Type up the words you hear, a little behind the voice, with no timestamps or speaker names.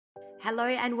Hello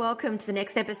and welcome to the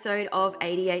next episode of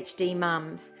ADHD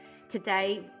Mums.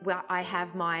 Today, I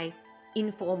have my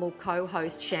informal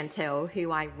co-host Shantelle,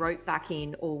 who I rope back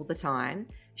in all the time.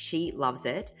 She loves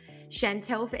it.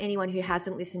 Shantelle, for anyone who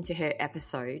hasn't listened to her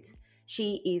episodes,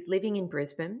 she is living in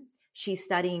Brisbane. She's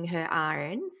studying her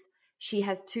RNs. She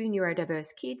has 2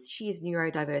 neurodiverse kids. She is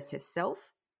neurodiverse herself.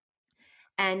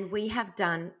 And we have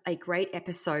done a great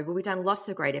episode. Well, we've done lots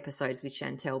of great episodes with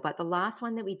Shantelle, but the last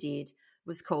one that we did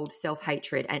was called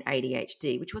Self-Hatred and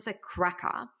ADHD, which was a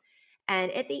cracker.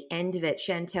 And at the end of it,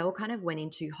 Shantelle kind of went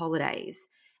into holidays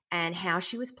and how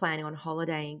she was planning on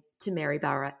holidaying to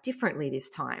Maryborough differently this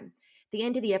time. At the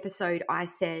end of the episode, I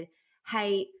said,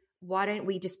 hey, why don't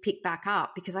we just pick back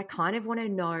up? Because I kind of want to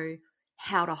know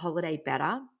how to holiday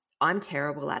better. I'm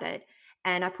terrible at it.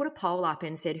 And I put a poll up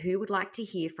and said, who would like to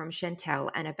hear from Shantelle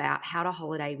and about how to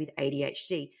holiday with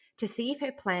ADHD to see if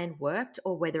her plan worked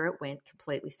or whether it went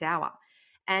completely sour.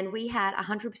 And we had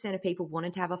 100% of people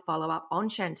wanted to have a follow-up on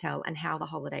Shantelle and how the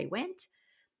holiday went.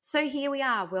 So here we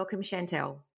are. Welcome,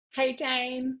 Shantelle. Hey,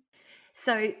 Jane.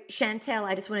 So Shantelle,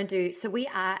 I just want to do, so we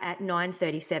are at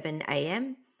 9:37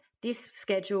 a.m. This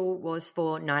schedule was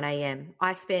for 9 a.m.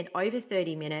 I spent over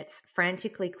 30 minutes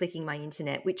frantically clicking my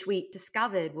internet, which we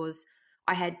discovered was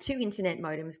I had 2 internet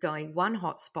modems going, 1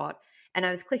 hotspot, and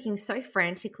I was clicking so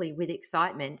frantically with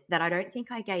excitement that I don't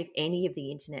think I gave any of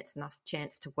the internets enough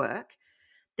chance to work.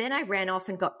 Then I ran off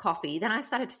and got coffee. Then I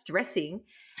started stressing,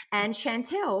 and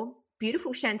Shantelle,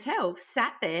 beautiful Shantelle,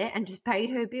 sat there and just paid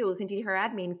her bills and did her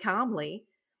admin calmly,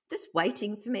 just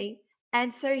waiting for me.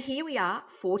 And so here we are,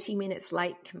 40 minutes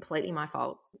late, completely my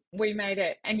fault. We made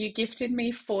it, and you gifted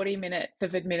me 40 minutes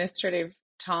of administrative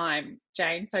time,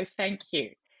 Jane, so thank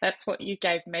you. That's what you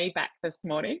gave me back this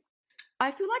morning.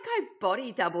 I feel like I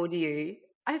body doubled you.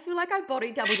 Like,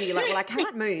 well, I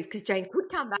can't move because Jane could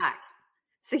come back.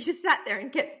 So you just sat there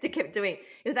and kept doing it.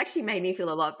 It's actually made me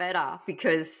feel a lot better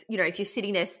because, you know, if you're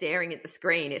sitting there staring at the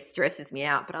screen, it stresses me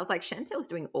out. But I was like, Chantelle's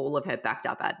doing all of her backed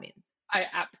up admin. I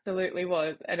absolutely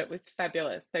was, and it was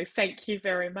fabulous. So thank you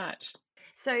very much.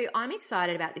 So I'm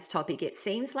excited about this topic. It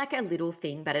seems like a little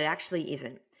thing, but it actually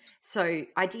isn't. So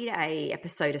I did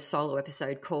a solo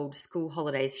episode called School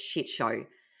Holidays Shit Show,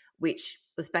 which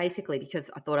was basically because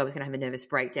I thought I was going to have a nervous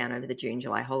breakdown over the June,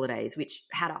 July holidays, which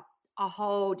had a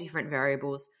whole different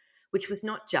variables, which was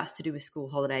not just to do with school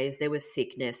holidays. There was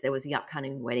sickness, there was the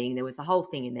upcoming wedding, there was the whole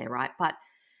thing in there, right?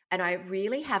 And I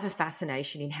really have a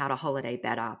fascination in how to holiday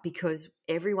better because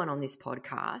everyone on this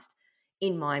podcast,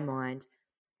 in my mind,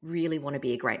 really want to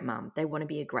be a great mum. They want to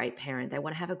be a great parent. They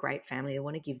want to have a great family. They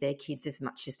want to give their kids as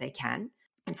much as they can.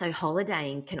 And so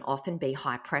holidaying can often be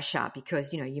high pressure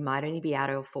because, you know, you might only be able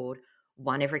to afford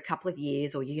one every couple of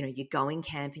years, or, you know, you're going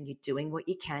camping, you're doing what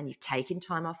you can, you've taken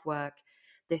time off work.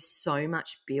 There's so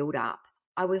much build up.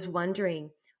 I was wondering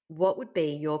what would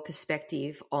be your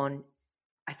perspective on,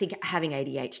 I think having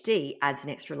ADHD adds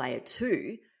an extra layer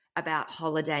too, about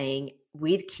holidaying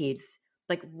with kids.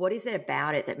 Like, what is it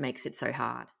about it that makes it so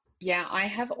hard? Yeah, I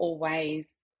have always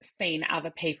seen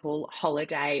other people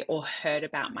holiday or heard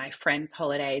about my friends'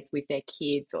 holidays with their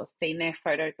kids or seen their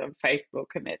photos on Facebook,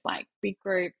 and there's like big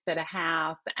groups at a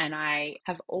house, and I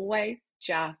have always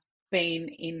just been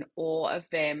in awe of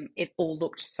them. It all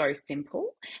looked so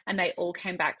simple and they all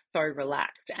came back so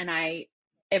relaxed, and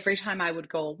every time I would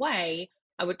go away,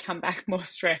 I would come back more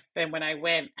stressed than when I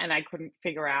went, and I couldn't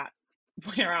figure out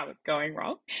where I was going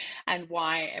wrong and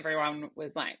why everyone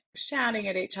was like shouting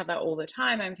at each other all the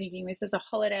time. I'm thinking this is a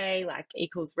holiday, like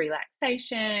equals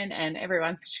relaxation and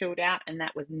everyone's chilled out. And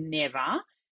that was never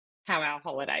how our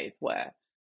holidays were.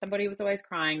 Somebody was always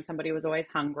crying. Somebody was always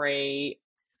hungry.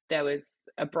 There was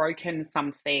a broken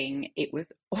something. It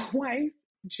was always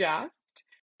just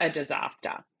a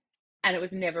disaster. And it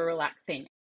was never relaxing.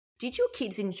 Did your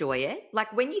kids enjoy it?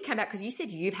 Like when you came back, because you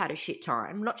said you've had a shit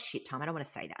time. Not shit time, I don't want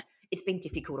to say that. It's been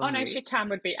difficult on you. Oh, no, shit time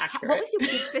would be accurate. What was your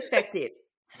kids' perspective?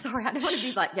 Sorry, I don't want to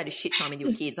be like you had a shit time with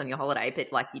your kids on your holiday,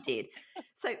 but like you did.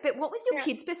 So, but what was your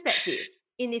kids' perspective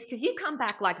in this? Because you've come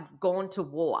back like gone to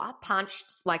war,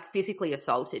 punched, like physically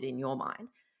assaulted in your mind.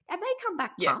 Have they come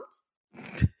back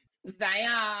pumped? They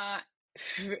are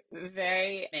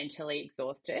very mentally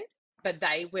exhausted, but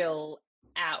they will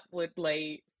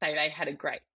outwardly say they had a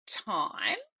great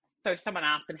time. So if someone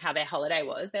asks them how their holiday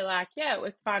was, they're like, yeah, it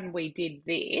was fun. We did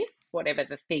this, whatever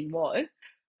the thing was,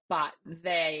 but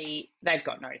they've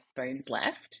got no spoons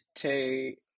left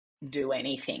to do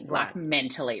anything. Right. Like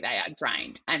mentally they are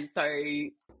drained. And so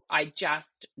I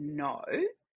just know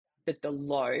that the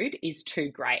load is too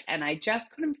great. And I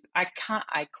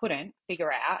couldn't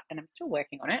figure out, and I'm still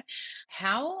working on it,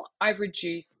 how I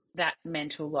reduce that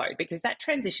mental load, because that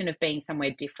transition of being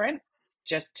somewhere different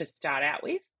just to start out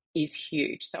with is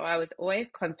huge. So I was always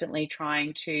constantly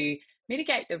trying to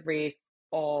mitigate the risk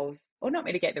of, or not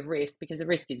mitigate the risk because the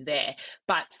risk is there,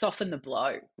 but soften the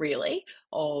blow really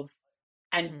of,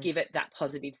 and give it that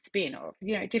positive spin of,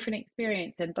 different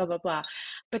experience and blah, blah, blah.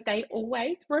 But they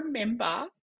always remember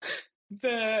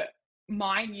the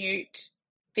minute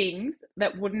things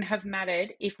that wouldn't have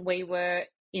mattered if we were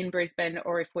in Brisbane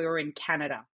or if we were in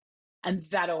Canada. And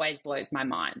that always blows my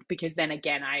mind, because then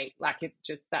again, it's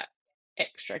just that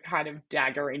extra kind of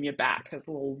dagger in your back of,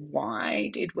 well, why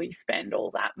did we spend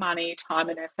all that money, time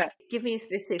and effort? Give me a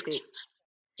specific.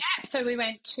 Yeah, so we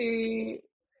went to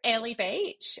Airlie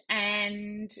Beach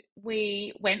and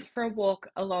we went for a walk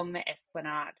along the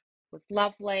Esplanade. It was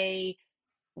lovely.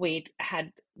 We'd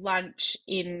had lunch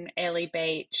in Airlie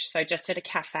Beach, so just at a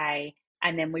cafe,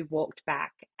 and then we walked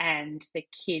back, and the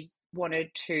kids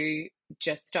wanted to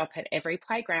just stop at every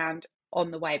playground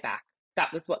on the way back.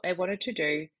 That was what they wanted to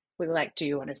do. We were like, do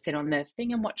you want to sit on the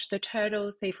thing and watch the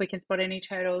turtles, see if we can spot any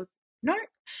turtles? No.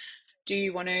 Do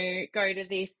you want to go to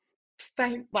this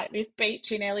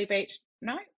beach in Airlie Beach?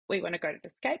 No. We want to go to the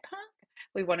skate park.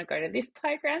 We want to go to this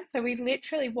playground. So we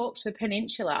literally walked the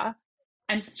peninsula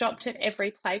and stopped at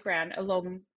every playground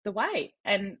along the way.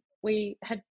 And we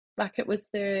had, it was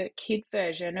the kid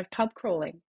version of pub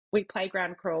crawling. We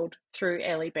playground crawled through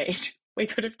Airlie Beach. We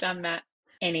could have done that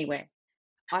anywhere.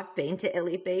 I've been to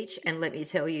Airlie Beach, and let me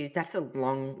tell you, that's a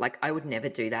long, I would never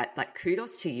do that.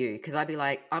 Kudos to you, because I'd be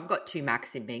like, I've got 2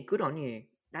 Macs in me. Good on you.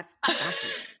 That's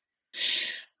massive.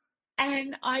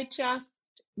 And I just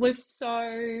was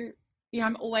so,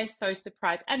 I'm always so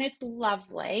surprised. And it's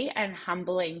lovely and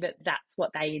humbling that that's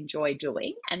what they enjoy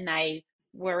doing. And they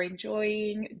were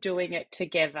enjoying doing it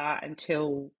together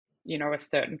until, a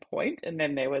certain point. And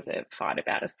then there was a fight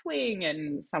about a swing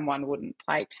and someone wouldn't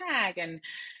play tag and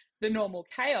the normal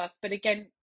chaos. But again,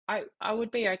 I would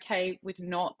be okay with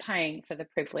not paying for the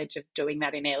privilege of doing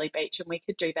that in Airlie Beach, and we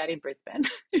could do that in Brisbane.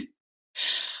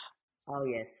 Oh,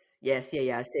 yes. Yes,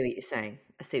 yeah. I see what you're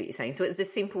saying. So it's the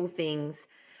simple things.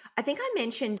 I think I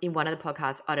mentioned in one of the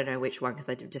podcasts, I don't know which one, because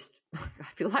I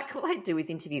feel like all I do is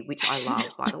interview, which I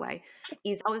love, by the way,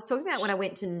 is I was talking about when I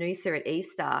went to Noosa at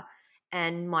Easter,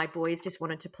 and my boys just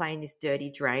wanted to play in this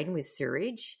dirty drain with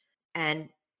sewage, and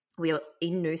we were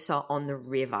in Noosa on the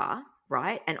river,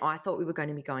 right? And I thought we were going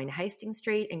to be going to Hastings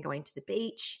Street and going to the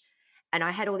beach, and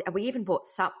we even bought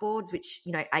sup boards, which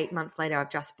 8 months later I've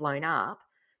just blown up,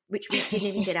 which we didn't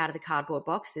even get out of the cardboard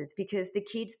boxes because the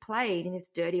kids played in this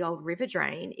dirty old river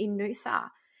drain in Noosa.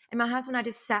 And my husband and I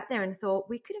just sat there and thought,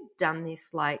 we could have done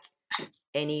this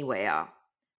anywhere.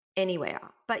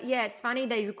 But yeah, it's funny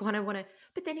they kind of want to,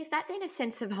 but then is that then a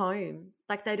sense of home?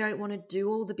 They don't want to do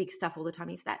all the big stuff all the time.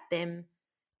 Is that them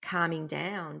calming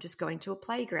down, just going to a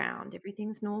playground?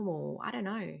 Everything's normal. I don't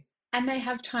know. And they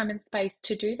have time and space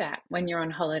to do that when you're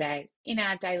on holiday. In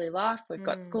our daily life, we've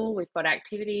got school, we've got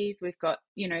activities, we've got,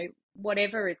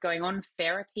 whatever is going on,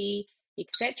 therapy,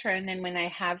 etc. And then when they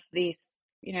have this,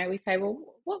 we say, well,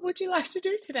 what would you like to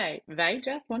do today? They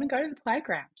just want to go to the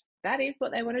playground. That is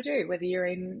what they want to do, whether you're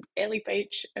in Airlie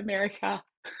Beach, America,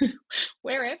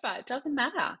 wherever, it doesn't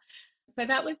matter. So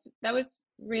that was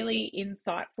really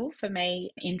insightful for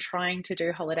me in trying to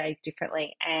do holidays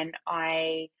differently. And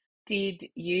I did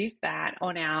use that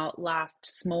on our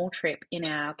last small trip in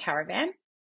our caravan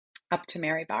up to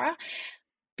Maryborough,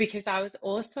 because I was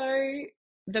also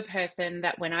the person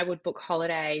that when I would book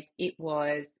holidays,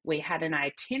 we had an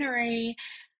itinerary,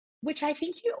 which I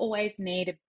think you always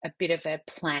need a bit of a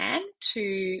plan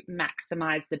to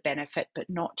maximize the benefit, but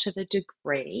not to the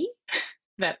degree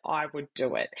that I would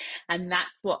do it. And that's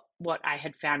what I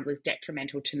had found was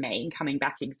detrimental to me in coming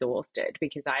back exhausted,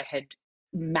 because I had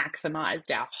maximized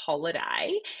our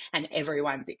holiday and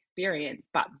everyone's experience,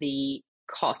 but the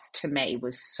cost to me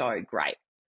was so great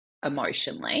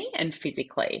emotionally and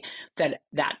physically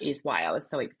that is why I was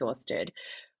so exhausted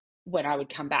when I would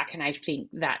come back. And I think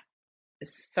that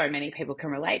so many people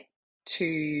can relate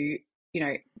to,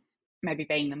 maybe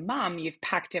being the mum, you've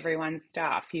packed everyone's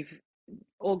stuff, you've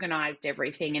organized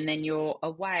everything, and then you're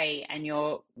away and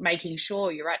you're making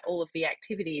sure you're at all of the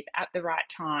activities at the right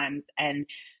times and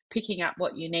picking up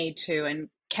what you need to and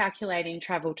calculating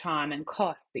travel time and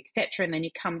costs, etc. And then you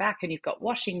come back and you've got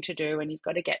washing to do and you've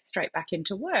got to get straight back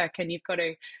into work and you've got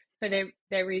to, so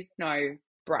there is no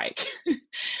break.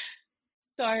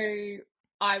 So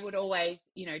I would always,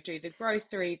 do the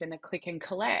groceries and the click and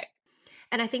collect.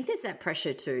 And I think there's that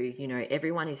pressure too,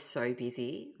 everyone is so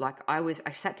busy. I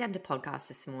sat down to podcast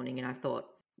this morning and I thought,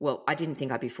 well, I didn't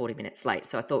think I'd be 40 minutes late.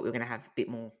 So I thought we were going to have a bit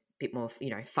more bit more,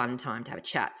 fun time to have a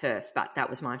chat first, but that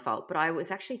was my fault. But I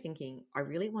was actually thinking, I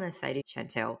really want to say to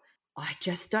Shantelle,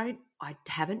 I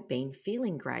haven't been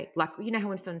feeling great. Like, how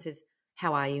when someone says,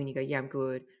 how are you? And you go, yeah, I'm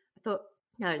good. I thought,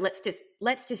 no, let's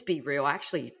just be real. I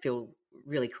actually feel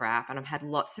really crap, and I've had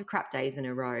lots of crap days in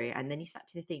a row. And then you start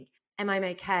to think, am I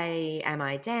okay? Am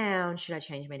I down? Should I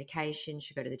change medication?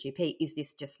 Should I go to the GP? Is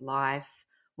this just life?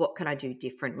 What can I do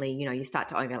differently? You start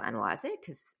to overanalyze it,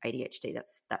 because ADHD,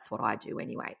 that's what I do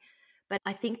anyway. But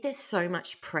I think there's so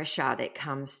much pressure that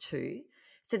comes to,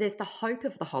 so there's the hope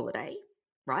of the holiday,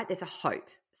 right? There's a hope.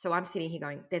 So I'm sitting here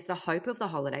going, there's the hope of the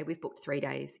holiday. We've booked 3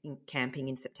 days in camping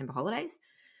in September holidays,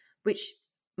 which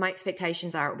my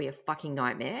expectations are it will be a fucking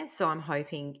nightmare. So I'm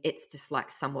hoping it's just like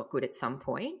somewhat good at some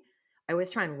point. I always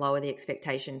try and lower the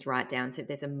expectations right down. So if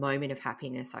there's a moment of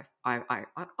happiness, I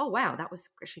oh, wow, that was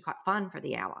actually quite fun for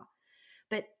the hour.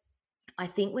 But I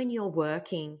think when you're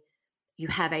working, you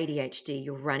have ADHD,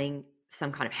 you're running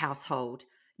some kind of household,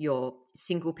 you're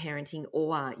single parenting,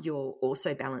 or you're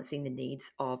also balancing the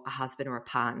needs of a husband or a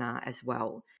partner as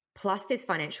well. Plus there's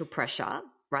financial pressure,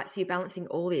 right? So you're balancing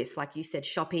all this, like you said,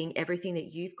 shopping, everything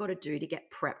that you've got to do to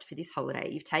get prepped for this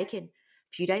holiday. You've taken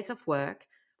a few days off work,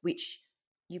 which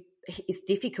is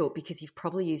difficult because you've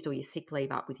probably used all your sick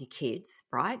leave up with your kids,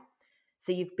 right?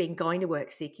 So you've been going to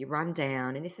work sick, you run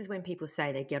down, and this is when people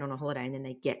say they get on a holiday and then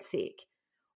they get sick,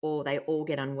 or they all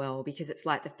get unwell, because it's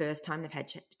like the first time they've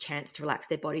had a chance to relax,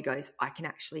 their body goes, I can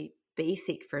actually be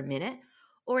sick for a minute.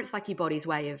 Or it's like your body's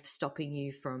way of stopping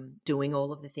you from doing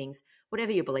all of the things.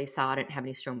 Whatever your beliefs are, I don't have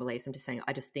any strong beliefs. I'm just saying,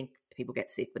 I just think people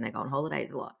get sick when they go on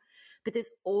holidays a lot. But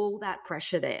there's all that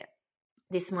pressure there.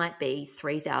 This might be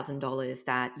 $3,000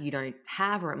 that you don't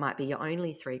have, or it might be your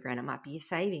only $3,000. It might be your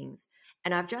savings.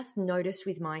 And I've just noticed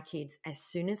with my kids, as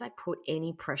soon as I put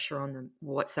any pressure on them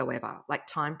whatsoever, like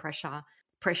time pressure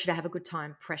to have a good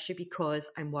time, pressure because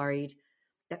I'm worried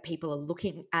that people are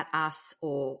looking at us,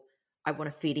 or I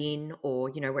want to fit in, or,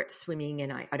 we're at swimming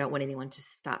and I don't want anyone to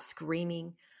start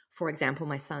screaming. For example,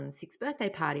 my son's 6th birthday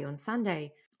party on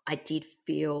Sunday, I did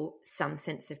feel some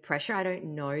sense of pressure. I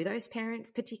don't know those parents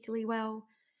particularly well.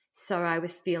 So I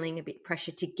was feeling a bit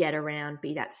pressure to get around,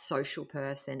 be that social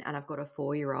person. And I've got a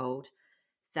 4-year-old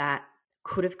that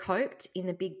could have coped in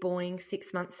the big boing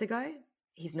 6 months ago.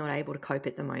 He's not able to cope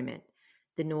at the moment.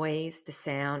 The noise, the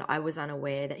sound, I was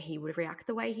unaware that he would react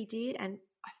the way he did. And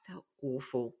I felt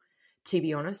awful, to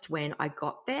be honest. When I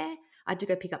got there, I had to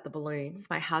go pick up the balloons.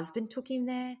 My husband took him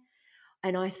there.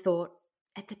 And I thought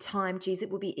at the time, geez, it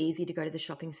would be easy to go to the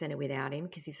shopping centre without him,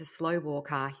 because he's a slow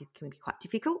walker. He can be quite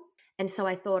difficult. And so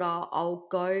I thought, I'll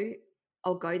go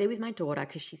there with my daughter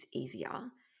because she's easier.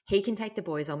 He can take the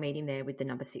boys. I'll meet him there with the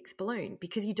number 6 balloon,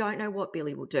 because you don't know what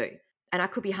Billy will do. And I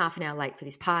could be half an hour late for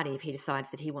this party if he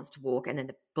decides that he wants to walk and then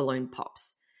the balloon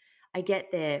pops. I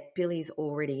get there, Billy's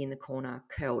already in the corner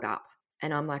curled up.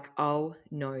 And I'm like, oh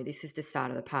no, this is the start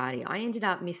of the party. I ended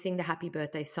up missing the happy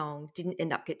birthday song, didn't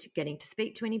end up getting to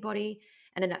speak to anybody,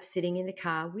 and ended up sitting in the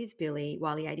car with Billy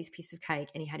while he ate his piece of cake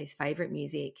and he had his favourite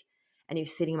music and he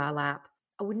was sitting in my lap.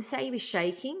 I wouldn't say he was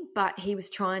shaking, but he was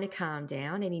trying to calm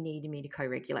down and he needed me to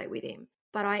co-regulate with him.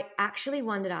 But I actually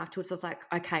wondered afterwards, I was like,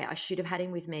 okay, I should have had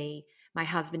him with me. My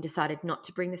husband decided not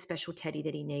to bring the special teddy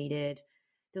that he needed.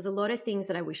 There's a lot of things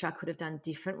that I wish I could have done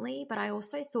differently, but I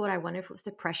also thought, I wonder if it was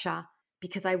the pressure,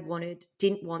 because I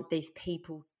didn't want these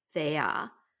people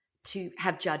there to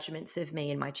have judgments of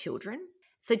me and my children.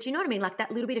 So do you know what I mean? Like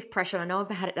that little bit of pressure. I know I've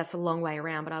had it, that's a long way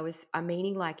around, but I'm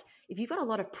meaning like if you've got a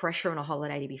lot of pressure on a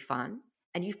holiday to be fun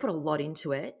and you've put a lot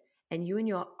into it and you and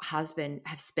your husband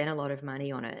have spent a lot of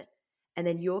money on it, and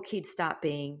then your kids start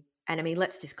being, and I mean,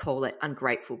 let's just call it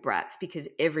ungrateful brats, because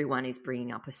everyone is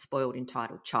bringing up a spoiled,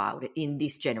 entitled child in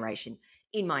this generation,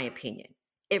 in my opinion.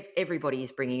 Everybody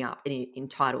is bringing up an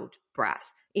entitled brat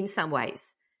in some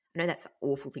ways. I know that's an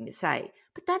awful thing to say,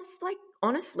 but that's like,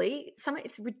 honestly,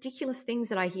 it's ridiculous things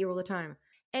that I hear all the time.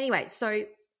 Anyway, so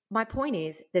my point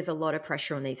is there's a lot of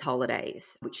pressure on these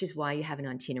holidays, which is why you have an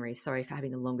itinerary. Sorry for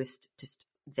having the longest just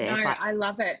there. No, I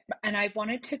love it. And I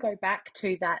wanted to go back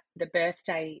to the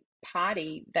birthday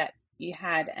party that you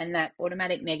had, and that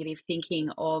automatic negative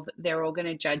thinking of they're all going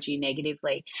to judge you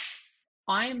negatively.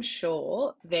 I am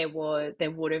sure there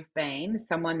would have been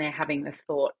someone there having the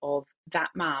thought of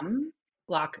that mum,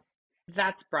 like,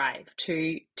 that's brave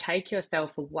to take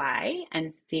yourself away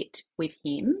and sit with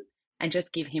him and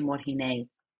just give him what he needs.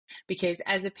 Because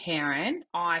as a parent,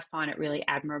 I find it really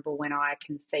admirable when I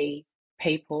can see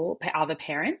other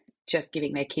parents just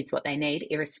giving their kids what they need,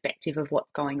 irrespective of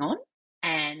what's going on.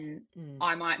 And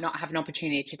I might not have an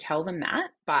opportunity to tell them that,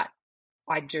 but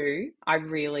I do. I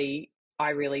really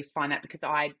find that, because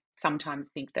I sometimes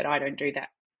think that I don't do that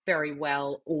very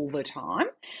well all the time.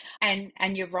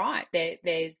 And you're right,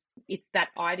 it's that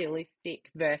idealistic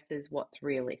versus what's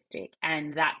realistic.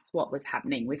 And that's what was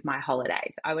happening with my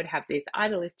holidays. I would have this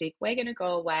idealistic, we're going to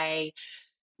go away,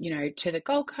 to the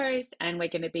Gold Coast, and we're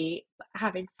going to be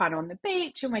having fun on the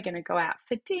beach, and we're going to go out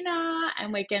for dinner,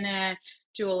 and we're going to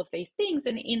do all of these things.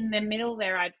 And in the middle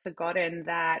there, I'd forgotten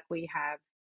that we have,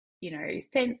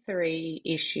 sensory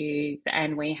issues,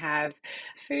 and we have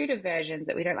food aversions,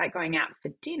 that we don't like going out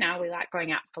for dinner. We like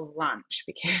going out for lunch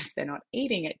because they're not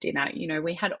eating at dinner.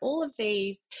 We had all of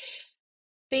these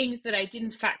things that I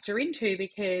didn't factor into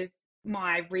because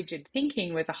my rigid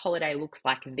thinking was a holiday looks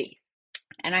like this.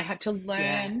 And I had to learn.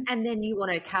 Yeah. And then you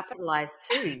want to capitalize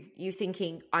too. You're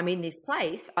thinking, I'm in this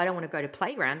place. I don't want to go to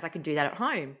playgrounds. I can do that at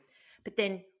home. But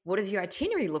then what does your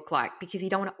itinerary look like? Because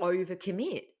you don't want to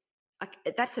overcommit.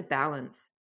 That's a balance.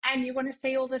 And you want to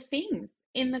see all the things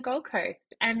in the Gold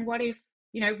Coast. And what if,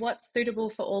 what's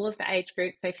suitable for all of the age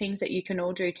groups? So things that you can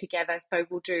all do together. So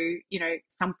we'll do,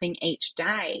 something each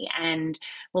day, and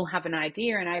we'll have an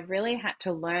idea. And I really had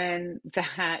to learn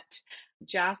that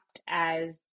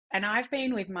and I've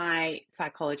been with my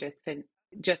psychologist for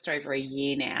just over a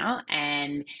year now,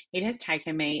 and it has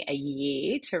taken me a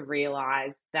year to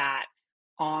realize that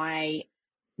I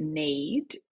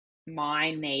need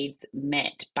my needs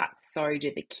met, but so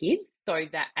do the kids.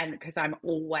 And because I'm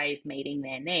always meeting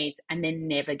their needs, and they're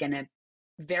never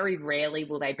very rarely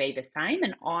will they be the same.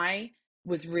 And I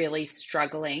was really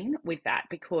struggling with that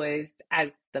because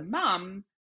as the mum,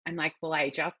 I'm like, well, I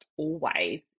just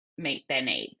always meet their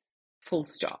needs, full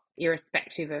stop,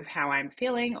 irrespective of how I'm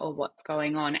feeling or what's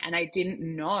going on. And I didn't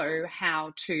know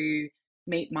how to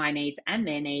meet my needs and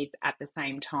their needs at the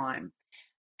same time.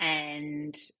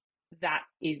 And that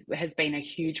has been a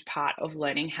huge part of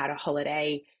learning how to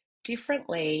holiday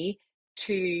differently,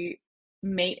 to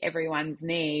meet everyone's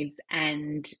needs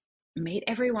and meet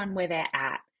everyone where they're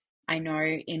at. I know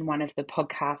in one of the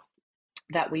podcasts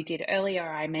that we did earlier,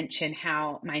 I mentioned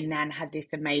how my nan had this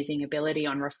amazing ability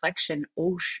on reflection.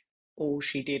 All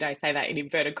she did, I say that in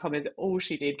inverted commas, all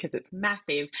she did, because it's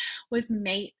massive, was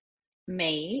meet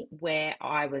me where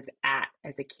I was at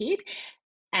as a kid.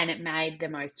 And it made the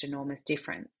most enormous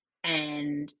difference.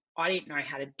 And I didn't know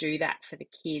how to do that for the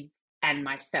kids and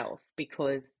myself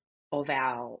because of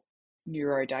our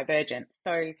neurodivergence.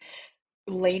 So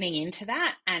leaning into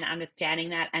that and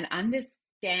understanding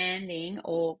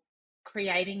or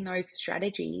creating those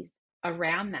strategies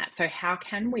around that. So how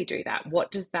can we do that?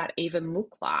 What does that even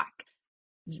look like?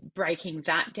 Breaking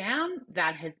that down,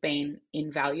 that has been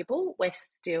invaluable. We're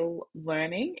still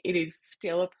learning. It is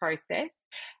still a process.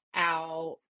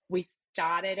 We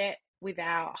started it with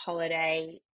our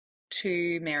holiday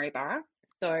to Maryborough.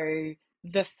 So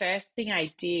the first thing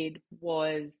I did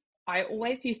was, I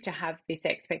always used to have this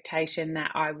expectation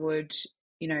that I would,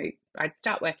 I'd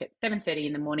start work at 7:30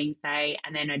 in the morning, say,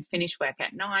 and then I'd finish work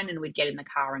at 9 and we'd get in the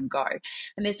car and go.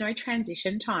 And there's no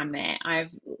transition time there.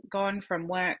 I've gone from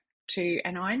work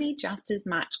and I need just as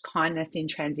much kindness in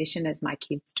transition as my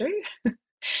kids do.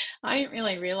 I didn't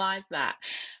really realize that.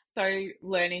 So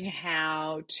learning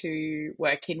how to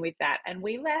work in with that. And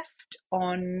we left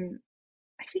on,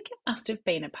 I think it must have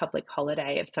been a public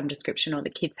holiday of some description, or the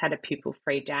kids had a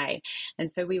pupil-free day. And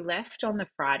so we left on the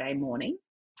Friday morning.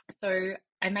 So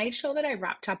I made sure that I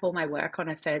wrapped up all my work on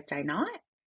a Thursday night.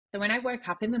 So when I woke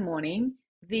up in the morning,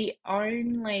 the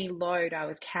only load I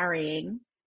was carrying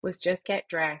was just get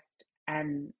dressed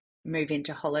and move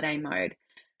into holiday mode.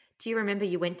 Do you remember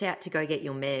you went out to go get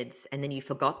your meds and then you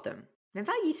forgot them?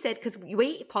 Remember you said, because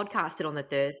we podcasted on the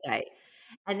Thursday,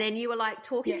 and then you were like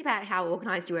talking about how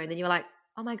organized you were, and then you were like,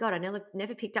 oh my God, I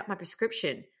never picked up my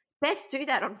prescription. Best do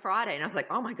that on Friday. And I was like,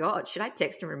 oh my God, should I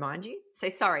text and remind you? So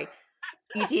sorry,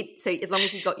 you did. So as long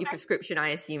as you got your prescription, I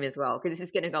assume as well, because this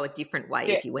is going to go a different way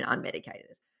if you went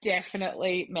unmedicated.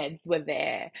 Definitely meds were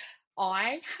there.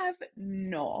 I have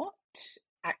not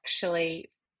actually.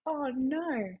 Oh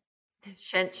no.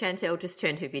 Shantelle just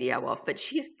turned her video off, but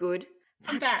she's good.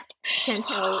 I'm back.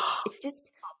 Shantelle,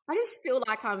 I just feel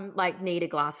like I'm need a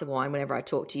glass of wine whenever I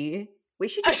talk to you. We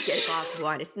should just get a glass of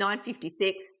wine. It's 9:56.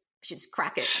 We should just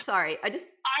crack it. Sorry. It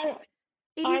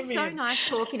is so nice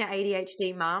talking to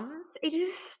ADHD mums. It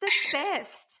is the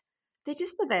best. They're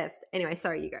just the best. Anyway,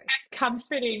 sorry, you go. It's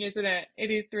comforting, isn't it?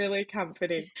 It is really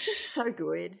comforting. It's just so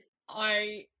good.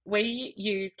 We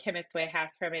use Chemist Warehouse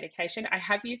for our medication. I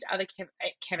have used other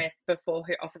chemists before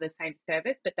who offer the same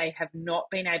service, but they have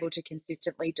not been able to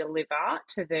consistently deliver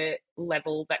to the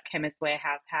level that Chemist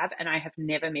Warehouse have, and I have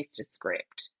never missed a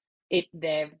script.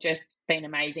 They've just been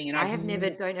amazing.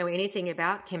 And don't know anything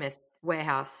about Chemist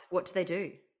Warehouse. What do they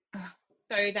do?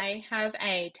 So they have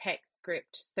a text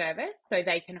script service, so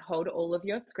they can hold all of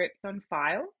your scripts on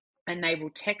file, and they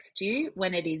will text you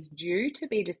when it is due to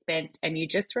be dispensed, and you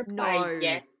just reply No.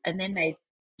 yes, and then they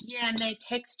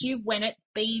text you when it's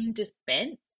been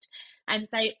dispensed and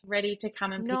say it's ready to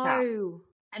come and pick up. No.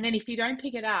 And then if you don't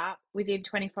pick it up within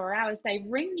 24 hours, they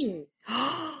ring you.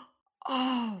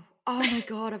 Oh my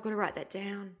God, I've got to write that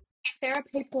down. If there are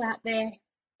people out there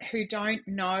who don't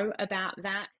know about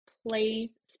that,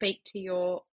 please speak to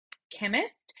your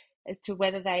chemist as to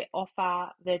whether they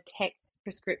offer the text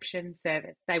prescription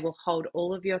service. They will hold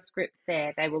all of your scripts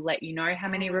there. They will let you know how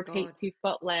many Oh my God. repeats you've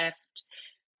got left,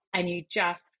 and you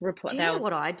just report. Do you know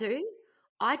what I do?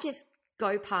 I just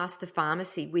go past a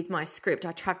pharmacy with my script.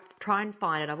 I try and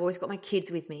find it. I've always got my kids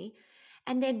with me.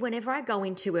 And then whenever I go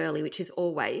in too early, which is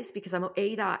always because I'm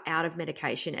either out of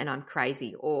medication and I'm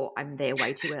crazy, or I'm there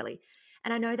way too early.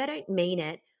 And I know they don't mean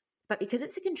it, but because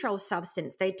it's a controlled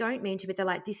substance, they don't mean to, but they're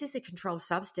like, this is a controlled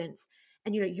substance.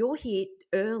 And, you're here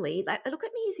early. Like, they look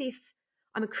at me as if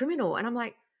I'm a criminal. And I'm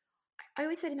like, I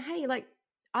always say to them, hey, like,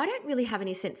 I don't really have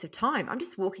any sense of time. I'm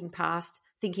just walking past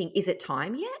thinking, is it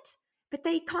time yet? But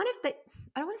they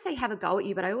I don't want to say have a go at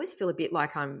you, but I always feel a bit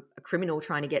like I'm a criminal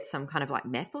trying to get some kind of like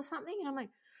meth or something. And I'm like,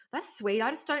 that's sweet. I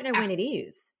just don't know when it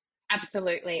is.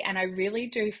 Absolutely. And I really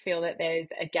do feel that there's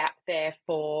a gap there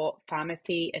for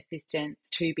pharmacy assistants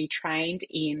to be trained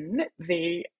in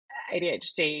the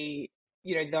ADHD,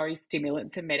 those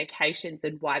stimulants and medications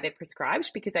and why they're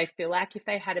prescribed, because I feel like if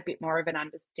they had a bit more of an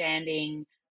understanding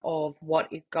of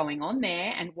what is going on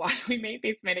there and why we need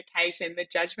this medication, the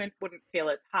judgment wouldn't feel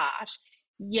as harsh.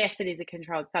 Yes, it is a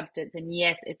controlled substance, and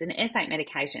yes, it's an S8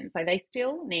 medication. So they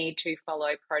still need to follow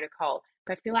protocol.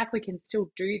 But I feel like we can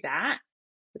still do that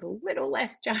with a little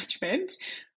less judgment,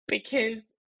 because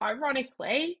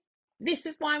ironically, this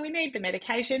is why we need the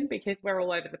medication, because we're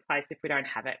all over the place if we don't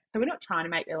have it. So we're not trying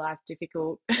to make their lives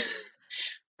difficult.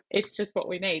 It's just what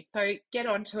we need. So get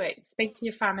onto it. Speak to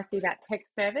your pharmacy about text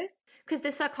service. Because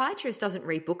the psychiatrist doesn't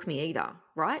rebook me either,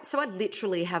 right? So I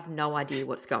literally have no idea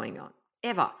what's going on,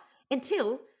 ever,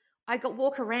 until I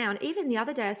walk around. Even the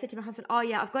other day, I said to my husband, oh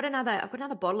yeah, I've got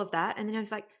another bottle of that. And then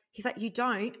he's like, you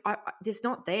don't, there's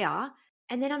not there.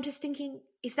 And then I'm just thinking,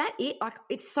 is that it? Like,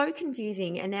 it's so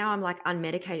confusing. And now I'm like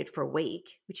unmedicated for a week,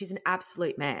 which is an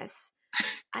absolute mess.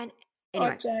 And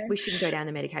anyway, we shouldn't go down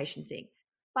the medication thing.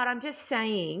 But I'm just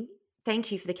saying,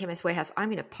 thank you for the Chemist Warehouse. I'm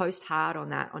going to post hard on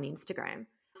that on Instagram.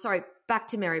 Sorry, back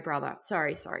to Mary Brother.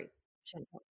 Sorry,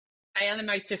 Shantelle. They are the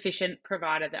most efficient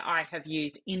provider that I have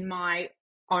used in my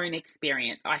own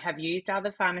experience. I have used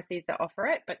other pharmacies that offer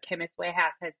it, but Chemist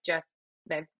Warehouse has just,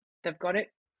 they've got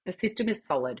it. The system is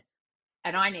solid,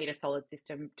 and I need a solid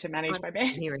system to manage my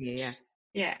meds. Hearing you, yeah.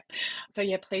 Yeah. So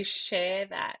yeah, please share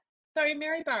that. So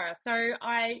Maryborough, so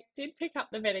I did pick up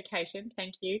the medication,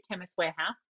 thank you, Chemist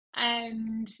Warehouse.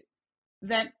 And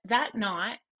that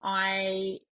night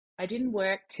I didn't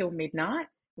work till midnight,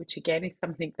 which again is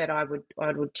something that I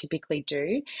would typically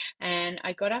do. And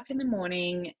I got up in the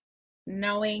morning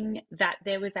knowing that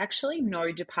there was actually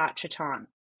no departure time.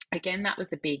 Again, that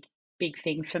was a big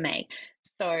thing for me.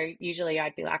 So usually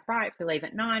I'd be like, right, if we leave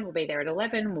at 9, we'll be there at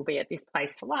 11, we'll be at this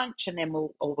place for lunch, and then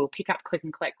we'll pick up click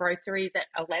and collect groceries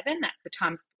at 11. That's the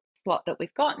time slot that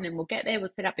we've got. And then we'll get there, we'll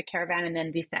set up the caravan, and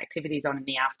then this activity's on in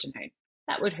the afternoon.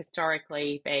 That would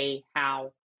historically be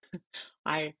how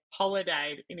I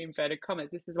holidayed, in inverted commas.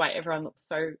 This is why everyone looks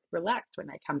so relaxed when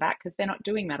they come back, because they're not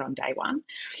doing that on day one.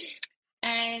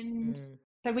 And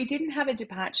so we didn't have a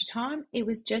departure time. It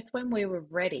was just when we were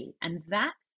ready. And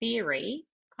that theory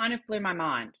kind of blew my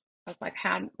mind. I was like,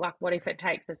 what if it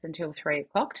takes us until 3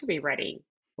 o'clock to be ready?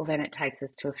 Well, then it takes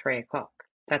us till 3 o'clock.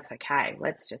 That's okay.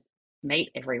 Let's just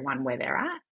meet everyone where they're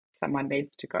at. Someone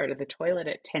needs to go to the toilet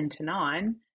at 10 to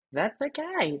 9. That's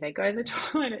okay. They go to the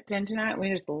toilet at 10 to 9. We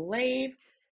just leave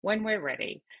when we're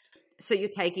ready. So you're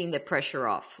taking the pressure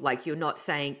off. Like, you're not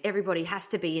saying everybody has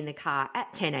to be in the car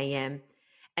at 10 a.m.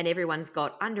 and everyone's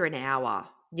got under an hour,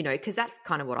 because that's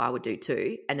kind of what I would do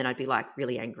too. And then I'd be like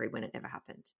really angry when it never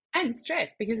happened. And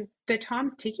stressed, because the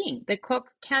time's ticking. The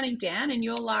clock's counting down and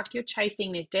you're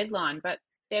chasing this deadline. But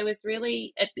there was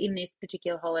really, in this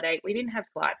particular holiday, we didn't have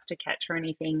flights to catch or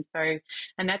anything. So,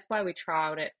 and that's why we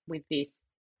trialed it with this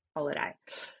holiday,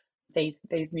 these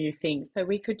new things. So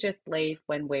we could just leave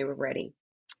when we were ready.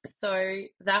 So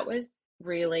that was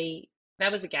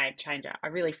a game changer. I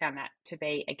really found that to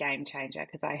be a game changer,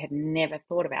 because I had never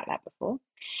thought about that before.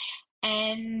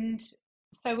 And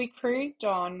so we cruised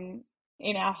on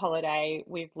in our holiday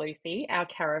with Lucy, our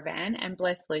caravan, and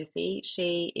bless Lucy,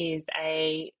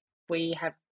 we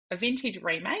have a vintage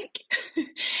remake.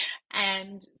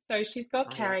 And so she's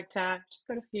got character, she's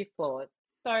got a few flaws.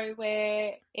 So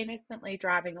we're innocently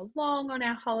driving along on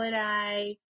our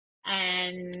holiday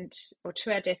or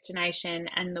to our destination,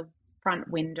 and the front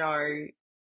window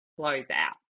blows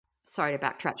out. Sorry to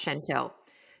backtrack, Chantel.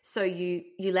 So you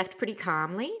left pretty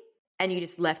calmly, and you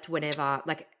just left whenever.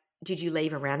 Like, did you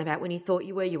leave around about when you thought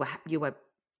you were? You were.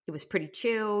 It was pretty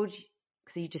chilled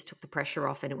because you just took the pressure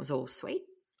off, and it was all sweet.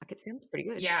 Like, it sounds pretty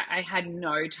good. Yeah, I had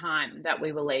no time that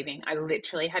we were leaving. I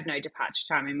literally had no departure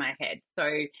time in my head. So,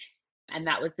 and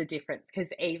that was the difference,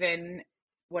 because even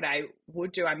what I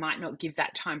would do, I might not give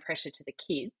that time pressure to the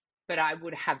kids, but I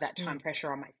would have that time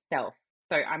pressure on myself.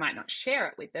 So I might not share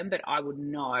it with them, but I would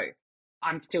know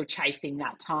I'm still chasing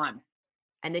that time.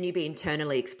 And then you'd be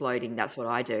internally exploding. That's what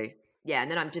I do. Yeah,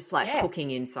 and then I'm just like cooking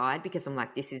inside because I'm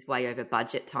like, this is way over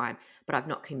budget time, but I've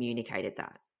not communicated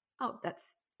that. Oh,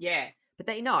 that's but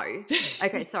they know.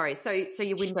 Okay, sorry. So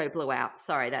your window blew out.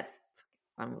 Sorry, I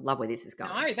love where this is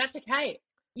going. No, that's okay.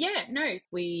 Yeah, no,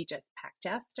 we just packed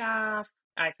our stuff.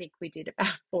 I think we did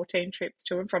about 14 trips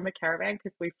to and from the caravan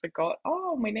because we forgot,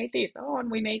 oh, we need this, oh, and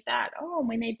we need that, oh, and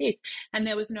we need this. And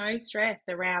there was no stress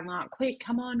around like, quick,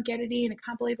 come on, get it in. I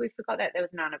can't believe we forgot that. There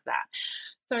was none of that.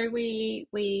 So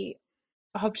we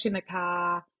hopped in the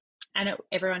car, and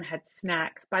everyone had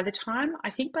snacks. By the time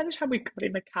we got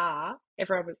in the car,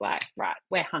 everyone was like, right,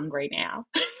 we're hungry now.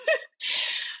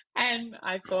 And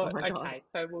I thought, okay,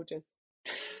 so we'll just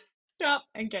stop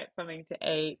and get something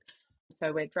to eat.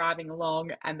 So we're driving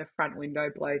along and the front window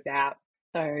blows out.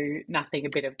 So nothing a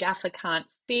bit of gaffer can't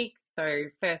fix. So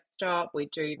first stop, we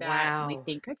do that. And we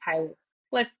think, okay,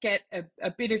 let's get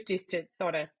a bit of distance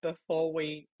on us before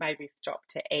we maybe stop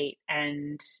to eat.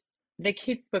 And the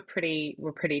kids were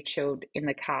pretty chilled in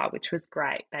the car, which was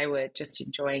great. They were just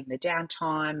enjoying the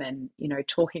downtime and,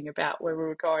 talking about where we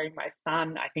were going. My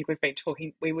son, I think we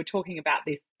were talking about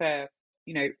this for,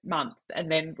 months. And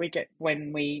then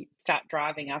when we start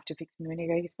driving after fixing the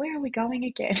window, he goes, where are we going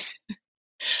again?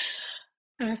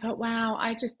 And I thought, wow,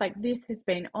 this has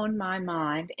been on my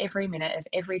mind every minute of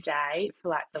every day for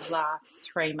like the last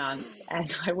 3 months.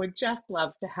 And I would just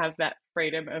love to have that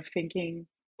freedom of thinking,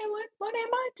 what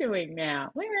am I doing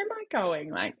now? Where am I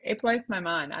going? Like, it blows my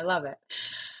mind. I love it.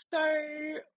 So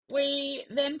we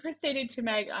then proceeded to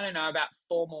make, I don't know, about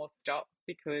 4 more stops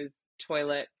because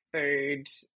toilet, food,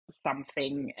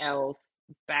 something else,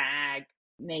 bag,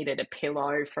 needed a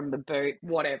pillow from the boot,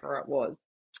 whatever it was.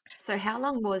 So how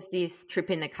long was this trip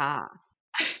in the car?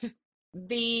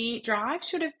 The drive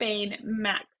should have been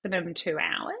maximum 2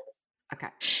 hours. Okay.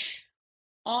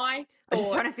 I was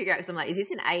just trying to figure out, because I'm like, is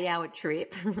this an 8-hour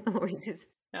trip? Or is this...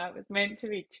 No, it was meant to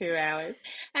be 2 hours.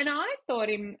 And I thought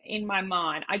in my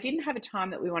mind, I didn't have a time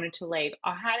that we wanted to leave.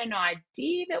 I had an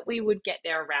idea that we would get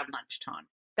there around lunchtime.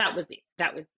 That was it.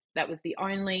 That was the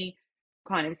only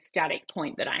kind of static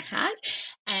point that I had.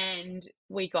 And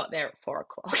we got there at 4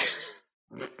 o'clock.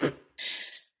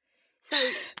 So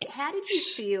how did you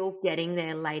feel getting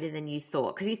there later than you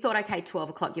thought? Because you thought, okay, 12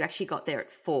 o'clock, you actually got there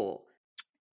at 4.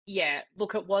 Yeah,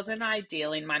 look, it wasn't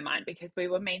ideal in my mind because we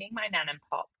were meeting my nan and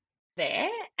pop there,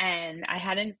 and I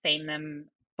hadn't seen them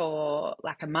for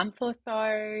like a month or so,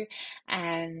 or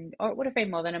it would have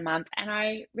been more than a month, and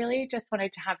I really just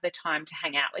wanted to have the time to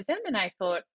hang out with them. And I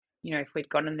thought, if we'd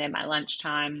gotten there by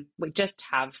lunchtime, we'd just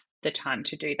have the time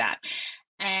to do that.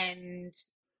 And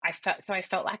I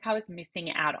felt like I was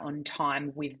missing out on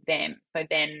time with them. So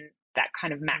then that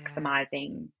kind of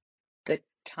maximizing the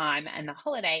time and the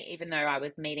holiday, even though I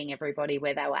was meeting everybody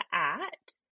where they were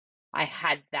at, I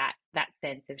had that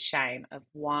sense of shame of,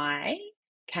 why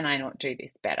can I not do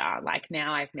this better? Like,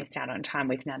 now I've missed out on time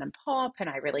with Nan and Pop, and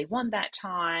I really want that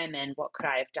time, and what could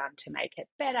I have done to make it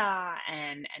better?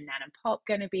 And Nan and Pop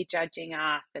going to be judging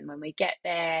us, and when we get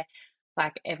there,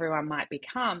 like, everyone might be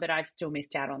calm, but I've still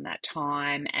missed out on that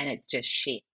time, and it's just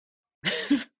shit.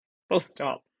 Full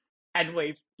stop. And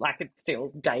it's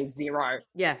still day 0.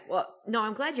 Yeah. Well, no,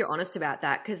 I'm glad you're honest about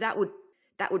that, because that would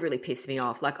really piss me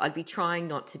off. Like, I'd be trying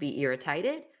not to be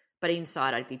irritated, but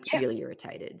inside I'd be really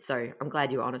irritated. So I'm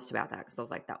glad you were honest about that, because I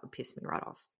was like, that would piss me right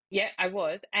off. Yeah, I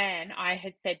was. And I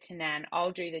had said to Nan,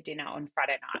 I'll do the dinner on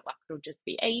Friday night. Like, it'll just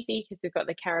be easy because we've got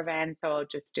the caravan, so I'll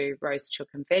just do roast chook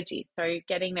and veggies. So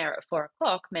getting there at 4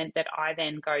 o'clock meant that I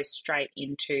then go straight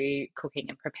into cooking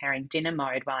and preparing dinner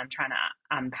mode while I'm trying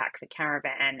to unpack the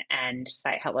caravan and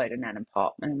say hello to Nan and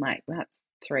Pop. And I'm like, that's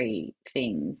 3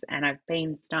 things. And I've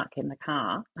been stuck in the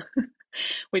car,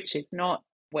 which is not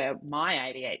where my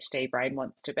ADHD brain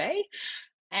wants to be.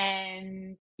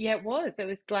 And yeah, it was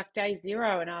like day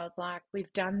 0. And I was like,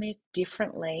 we've done this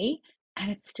differently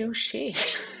and it's still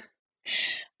shit.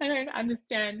 I don't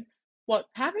understand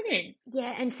what's happening.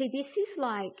 Yeah. And see, this is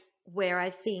like where I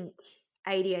think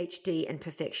ADHD and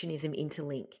perfectionism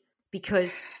interlink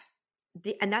because,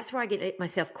 and that's where I get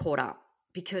myself caught up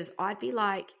because I'd be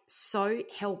like so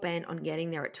hell bent on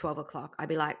getting there at 12 o'clock. I'd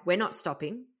be like, we're not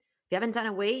stopping. If you haven't done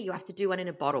a wee, you have to do one in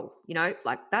a bottle,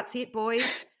 like that's it, boys.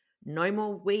 No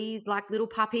more wees like little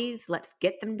puppies. Let's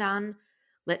get them done.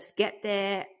 Let's get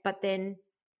there. And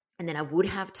then I would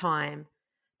have time.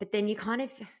 But then you kind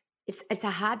of, it's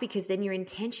a hard because then your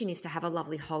intention is to have a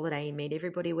lovely holiday and meet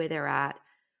everybody where they're at.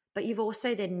 But you've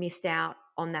also then missed out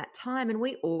on that time. And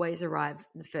we always arrive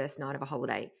the first night of a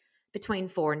holiday between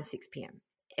 4 and 6 p.m.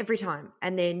 every time.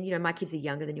 And then, my kids are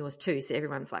younger than yours too. So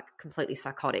everyone's like completely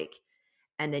psychotic.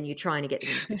 And then you're trying to get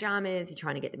them in pajamas, you're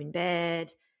trying to get them in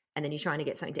bed, and then you're trying to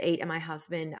get something to eat. And my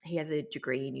husband, he has a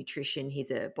degree in nutrition. He's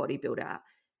a bodybuilder,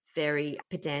 very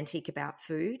pedantic about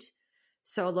food.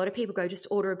 So a lot of people go, just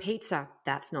order a pizza.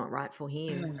 That's not right for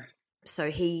him. So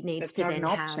he needs to then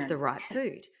have the right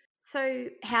food. So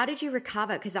how did you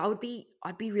recover? Because I'd be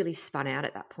really spun out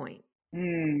at that point.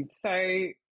 So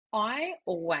I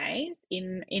always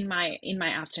in my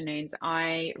afternoons,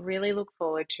 I really look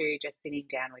forward to just sitting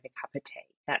down with a cup of tea.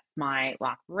 That's my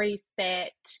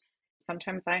reset.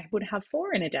 Sometimes I would have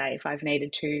 4 in a day if I've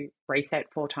needed to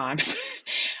reset 4 times.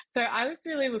 So I was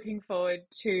really looking forward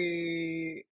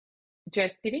to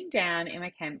just sitting down in my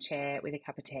camp chair with a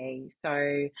cup of tea.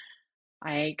 So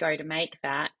I go to make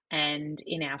that, and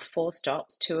in our 4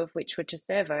 stops, 2 of which were to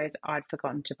servos, I'd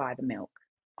forgotten to buy the milk.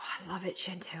 Oh, I love it,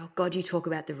 Shantelle. God, you talk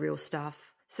about the real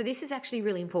stuff. So this is actually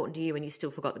really important to you and you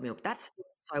still forgot the milk. That's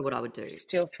so what I would do.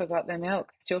 Still forgot the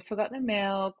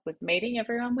milk, was meeting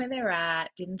everyone where they're at,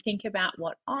 didn't think about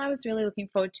what I was really looking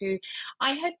forward to.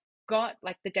 I had got,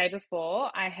 the day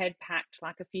before, I had packed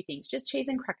a few things, just cheese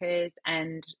and crackers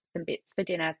and some bits for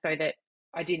dinner so that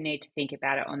I didn't need to think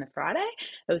about it on the Friday.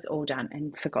 It was all done,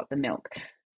 and forgot the milk.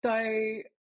 So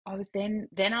I was then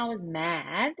I was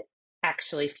mad,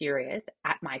 actually furious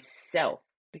at myself,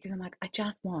 because I'm like, I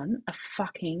just want a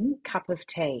fucking cup of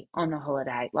tea on the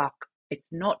holiday. It's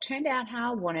not turned out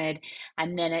how I wanted.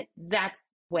 And then that's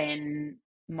when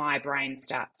my brain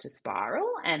starts to spiral,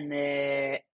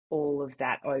 and all of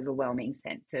that overwhelming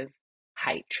sense of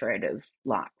hatred of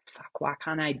fuck, why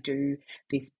can't I do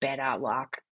this better?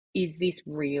 Is this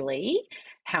really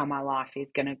how my life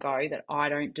is going to go, that I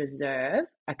don't deserve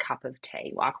a cup of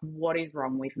tea? What is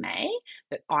wrong with me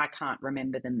that I can't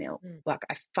remember the milk?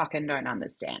 I fucking don't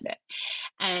understand it.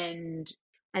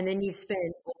 And then you've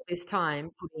spent all this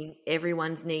time putting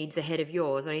everyone's needs ahead of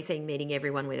yours. And you're saying meeting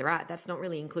everyone where they're at. That's not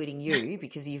really including you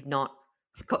because you've not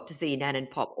got to see your nan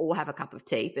and pop or have a cup of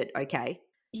tea, but okay.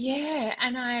 Yeah.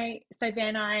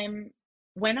 And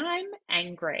when I'm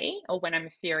angry or when I'm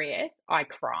furious, I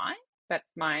cry. That's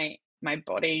my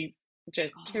body's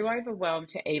just too overwhelmed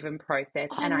to even process.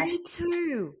 Me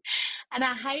too. And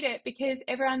I hate it because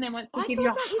everyone then wants to give you a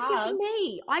hug. I thought that was just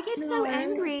me. I get so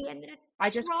angry and then I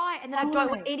just cry and then I don't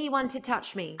want anyone to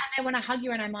touch me. And then when I hug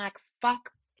you and I'm like, fuck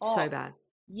off. So bad.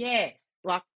 Yes.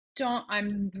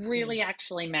 I'm really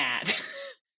actually mad.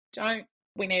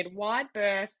 We need wide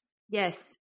berth.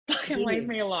 Yes. Fucking leave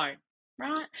me alone.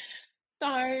 Right? So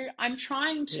I'm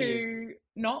trying to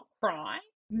not cry,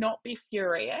 not be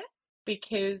furious,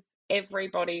 because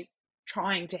everybody's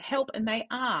trying to help, and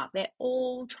they're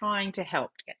all trying to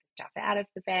help to get the stuff out of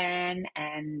the van.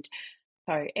 And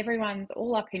so everyone's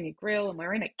all up in your grill, and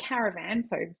we're in a caravan,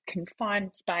 so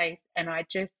confined space. And I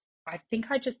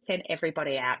think I just sent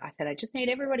everybody out. I said, I just need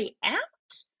everybody out,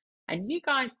 and you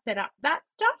guys set up that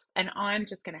stuff, and I'm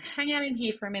just going to hang out in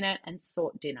here for a minute and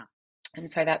sort dinner. And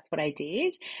so that's what I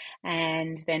did.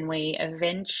 And then we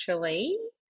eventually,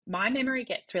 my memory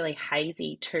gets really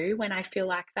hazy too when I feel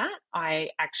like that. My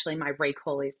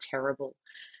recall is terrible.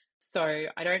 So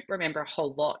I don't remember a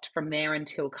whole lot from there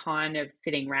until kind of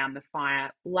sitting around the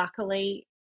fire. Luckily,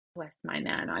 bless my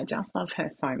nan, I just love her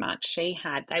so much. They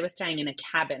were staying in a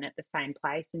cabin at the same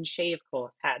place, and she, of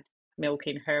course, had milk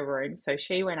in her room. So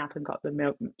she went up and got the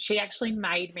milk. She actually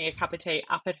made me a cup of tea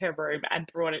up at her room and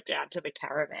brought it down to the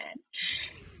caravan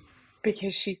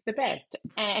because she's the best.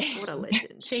 And what a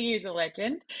legend. She is a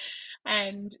legend.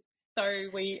 And so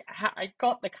I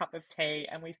got the cup of tea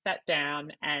and we sat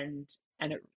down, and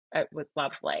it was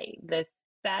lovely. The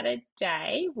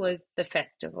Saturday was the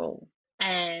festival,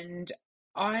 and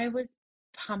I was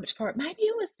pumped for it. Maybe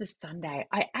it was the Sunday.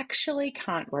 I actually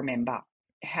can't remember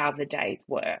how the days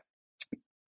were.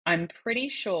 I'm pretty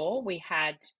sure we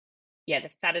had,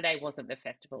 the Saturday wasn't the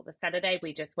festival. The Saturday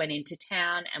we just went into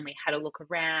town and we had a look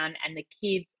around, and the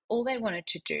kids, all they wanted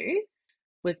to do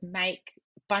was make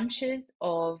bunches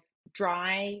of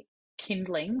dry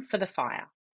kindling for the fire,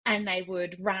 and they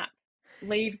would wrap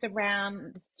leaves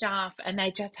around the stuff, and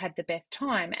they just had the best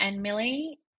time. And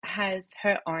Millie has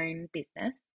her own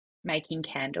business making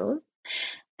candles,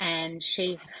 and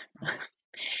she That's right. That's right.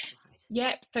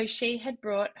 Yep. So she had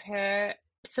brought her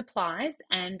supplies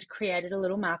and created a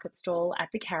little market stall at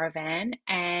the caravan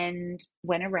and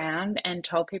went around and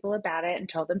told people about it and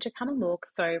told them to come and look.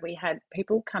 So we had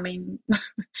people coming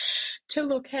to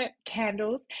look at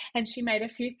candles, and she made a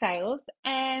few sales,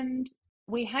 and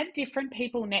we had different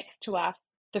people next to us.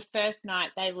 The first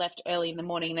night they left early in the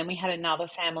morning, then we had another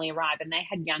family arrive, and they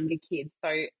had younger kids. So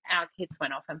our kids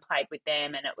went off and played with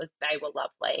them, and they were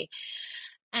lovely.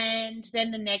 And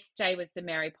then the next day was the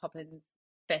Mary Poppins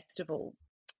Festival.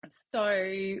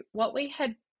 So what we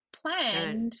had No,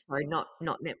 planned, sorry,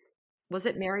 was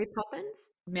it Mary Poppins?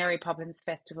 Mary Poppins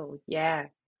Festival, yeah,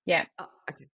 yeah. Oh,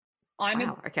 okay. I'm a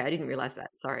Wow. Okay, I didn't realize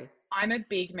that. Sorry. I'm a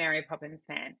big Mary Poppins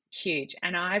fan, huge,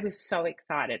 and I was so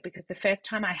excited because the first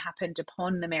time I happened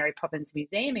upon the Mary Poppins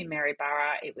Museum in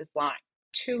Maryborough, it was like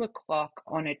 2 o'clock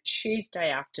on a Tuesday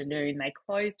afternoon. They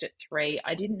closed at 3.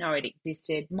 I didn't know it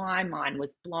existed. My mind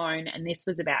was blown, and this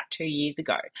was about 2 years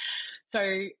ago.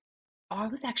 So I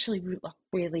was actually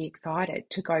really excited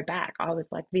to go back. I was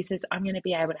like, I'm going to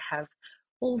be able to have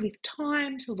all this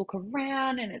time to look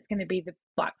around, and it's going to be the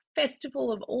like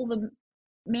festival of all the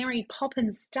Mary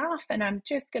Poppins stuff, and I'm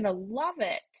just going to love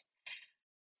it.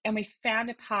 And we found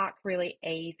a park really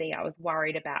easy. I was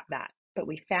worried about that, but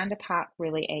we found a park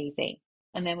really easy.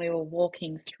 And then we were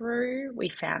walking through, we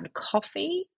found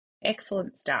coffee,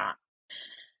 excellent start.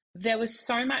 There was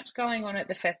so much going on at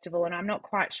the festival, and I'm not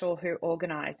quite sure who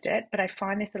organised it, but I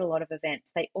find this at a lot of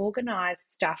events. They organise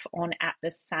stuff on at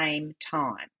the same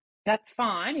time. That's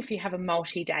fine if you have a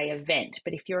multi-day event,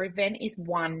 but if your event is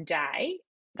one day,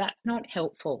 that's not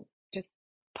helpful. Just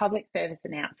public service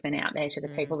announcement out there to the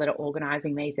people that are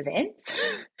organising these events.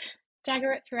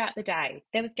 Stagger it throughout the day.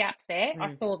 There was gaps there.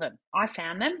 I saw them. I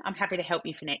found them. I'm happy to help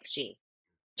you for next year.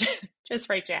 Just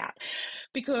reach out,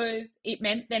 because it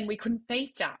meant then we couldn't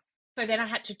see stuff. So then I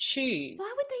had to choose.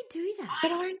 Why would they do that? I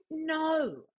don't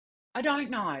know.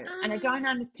 And I don't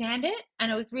understand it.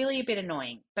 And it was really a bit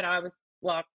annoying. But I was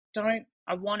like,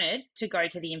 I wanted to go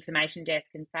to the information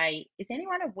desk and say, is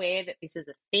anyone aware that this is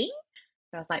a thing?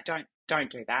 But I was like, don't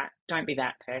do that. Don't be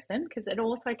that person, because it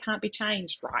also can't be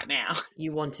changed right now.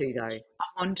 You want to, though.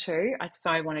 I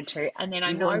so wanted to. And then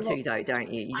I know want to, though,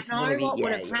 don't you? You just want to be, what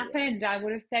would have happened. I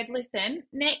would have said, listen,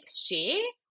 next year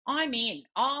I'm in.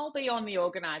 I'll be on the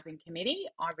organising committee.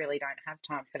 I really don't have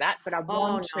time for that, but I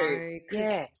want to.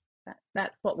 Yeah,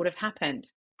 that's what would have happened.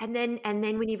 And then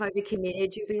when you've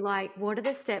overcommitted, you'll be like, what are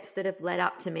the steps that have led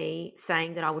up to me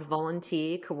saying that I would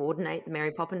volunteer, coordinate the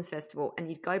Mary Poppins Festival? And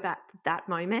you'd go back to that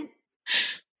moment.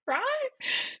 Right?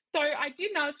 So I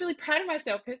didn't. I was really proud of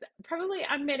myself, because probably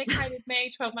unmedicated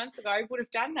me 12 months ago would have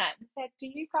done that and said, do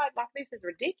you guys, like, this is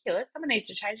ridiculous. Someone needs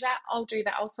to change that. I'll do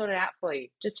that. I'll sort it out for you.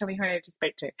 Just tell me who I need to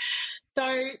speak to.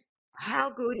 So how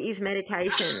good is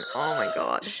medication? Oh my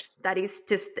God. That is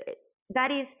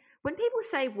when people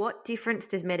say, what difference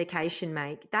does medication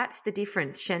make? That's the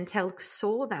difference. Shantelle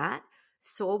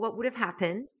saw what would have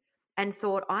happened, and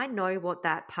thought, I know what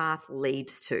that path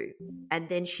leads to. And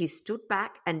then she stood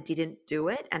back and didn't do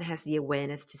it, and has the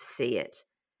awareness to see it.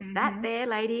 That there,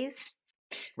 ladies,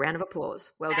 round of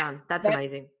applause. Well done. That's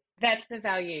amazing. That's the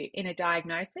value in a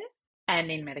diagnosis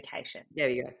and in medication. There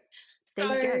you go.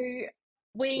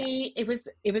 It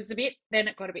was a bit, then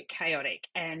it got a bit chaotic,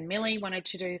 and Millie wanted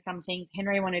to do some things,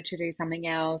 Henry wanted to do something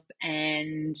else,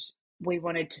 and we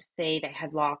wanted to see, they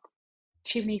had like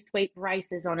chimney sweep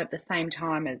races on at the same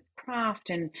time as craft,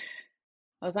 and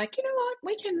I was like, you know what,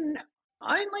 we can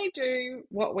only do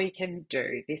what we can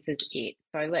do. This is it.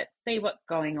 So let's see what's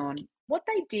going on. What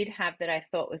they did have that I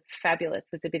thought was fabulous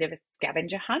was a bit of a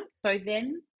scavenger hunt. So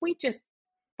then we just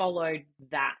followed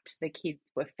that. The kids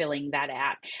were filling that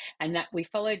out, and that we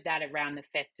followed that around the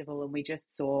festival, and we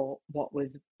just saw what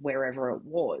was wherever it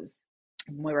was,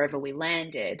 wherever we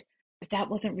landed. But that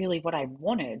wasn't really what I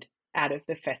wanted out of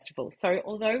the festival. So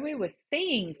although we were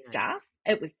seeing stuff,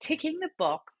 it was ticking the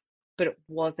box, but it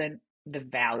wasn't the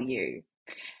value.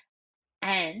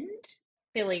 And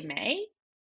silly me,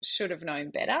 should have known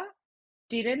better,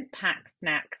 didn't pack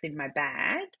snacks in my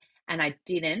bag, and I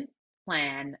didn't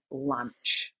plan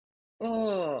lunch.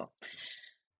 Oh,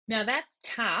 now that's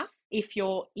tough if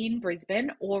you're in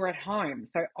Brisbane or at home.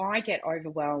 So I get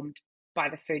overwhelmed by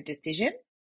the food decision.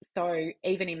 So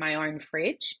even in my own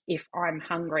fridge, if I'm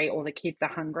hungry or the kids are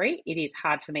hungry, it is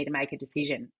hard for me to make a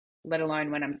decision, let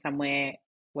alone when I'm somewhere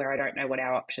where I don't know what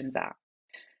our options are.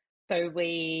 So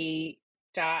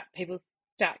people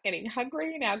start getting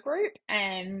hungry in our group,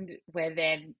 and we're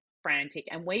then frantic.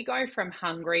 And we go from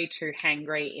hungry to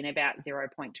hangry in about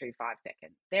 0.25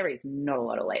 seconds. There is not a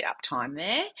lot of lead up time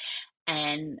there.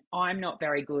 And I'm not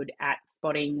very good at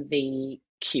spotting the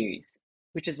cues,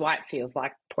 which is why it feels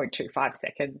like 0.25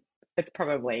 seconds. It's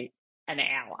probably an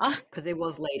hour. Because there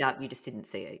was lead up, you just didn't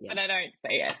see it. Yeah. But I don't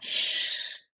see it.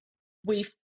 We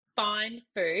find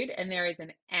food and there is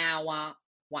an hour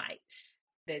wait.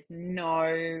 There's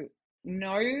no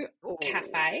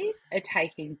cafes are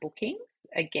taking bookings.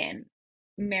 Again,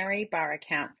 Mary Borough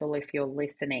Council, if you're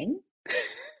listening,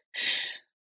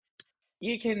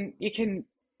 you can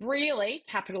really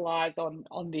capitalise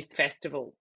on this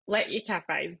festival. Let your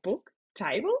cafes book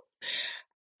tables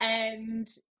and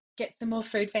get some more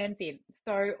food vans in.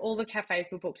 So all the cafes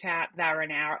were booked out. They were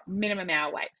an hour, minimum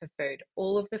hour wait for food.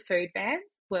 All of the food vans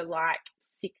were like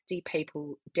 60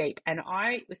 people deep. And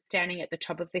I was standing at the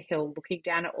top of the hill looking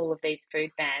down at all of these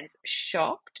food vans,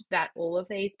 shocked that all of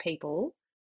these people,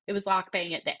 it was like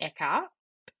being at the Ekka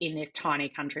in this tiny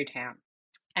country town.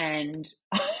 And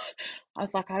I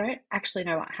was like, I don't actually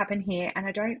know what happened here, and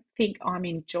I don't think I'm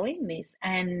enjoying this.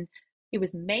 And it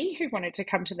was me who wanted to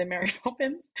come to the Mary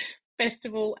Poppins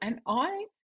Festival, and I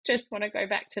just want to go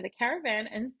back to the caravan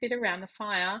and sit around the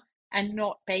fire and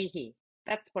not be here.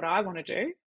 That's what I want to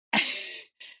do.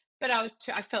 But I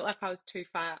felt like I was too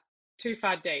far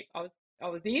deep. I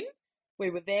was in. We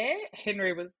were there.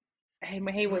 Henry was.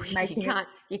 He was making.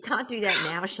 You can't do that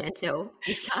now, Shantelle.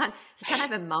 You can't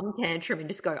have a mum tantrum and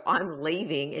just go, I'm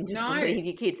leaving, and just leave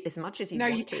your kids as much as you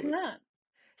want to. No, you can't.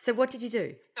 So what did you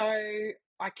do? So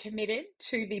I committed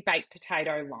to the baked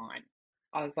potato line.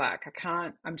 I was like,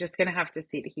 I'm just going to have to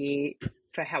sit here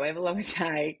for however long it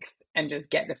takes and just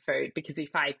get the food, because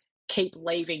if I keep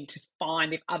leaving to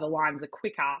find if other lines are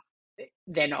quicker,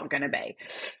 they're not going to be.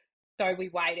 So we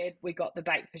waited, we got the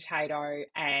baked potato,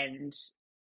 and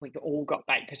we all got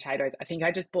baked potatoes. I think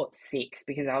I just bought 6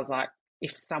 because I was like,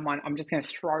 I'm just going to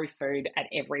throw food at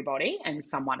everybody and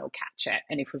someone will catch it.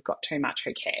 And if we've got too much,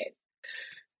 who cares?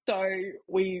 So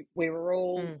we were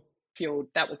all fueled.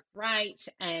 That was great.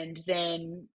 And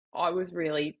then I was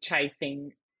really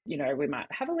chasing, we might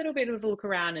have a little bit of a look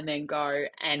around and then go.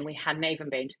 And we hadn't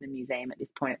even been to the museum at this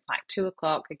point. It's like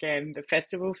 2:00 again. The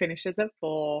festival finishes at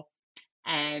 4.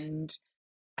 And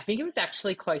I think it was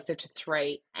actually closer to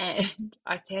 3. And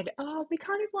I said, we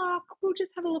kind of like, we'll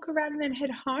just have a look around and then head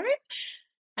home.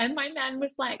 And my nan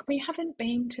was like, we haven't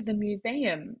been to the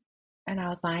museum. And I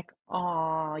was like,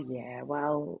 oh, yeah,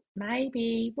 well,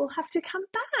 maybe we'll have to come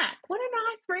back. What a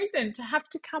nice reason to have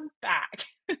to come back.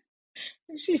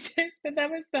 And she says that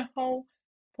was the whole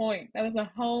point. That was the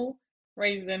whole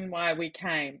reason why we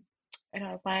came. And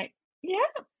I was like, yeah,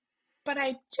 but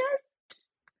I just,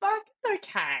 like, it's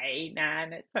okay,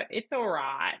 Nan. It's all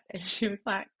right. And she was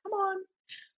like, come on,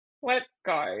 let's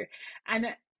go. And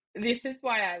this is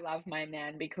why I love my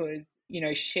Nan, because,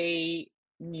 she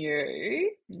knew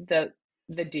the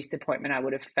disappointment I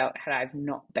would have felt had I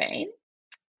not been.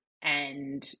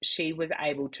 And she was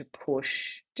able to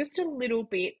push just a little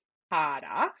bit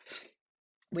harder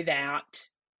without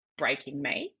breaking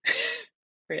me.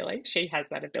 Really, she has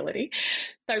that ability.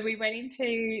 So we went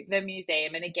into the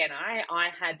museum, and again, I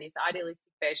had this idealistic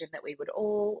version that we would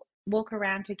all walk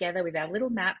around together with our little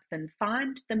maps and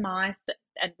find the mice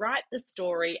and write the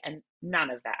story, and none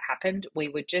of that happened. We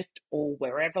were just all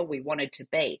wherever we wanted to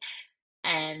be.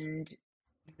 And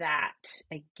that,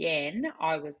 again,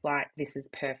 I was like, this is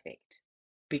perfect,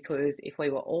 because if we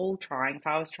were all trying, if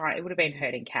I was trying, it would have been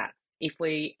herding cats.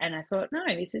 And I thought, no,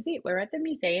 this is it. We're at the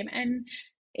museum, and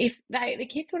if the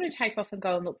kids want to take off and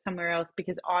go and look somewhere else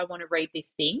because I want to read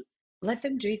this thing, let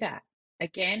them do that.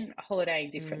 Again,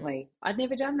 holidaying differently. I'd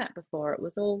never done that before. It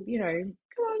was all,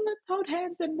 come on, let's hold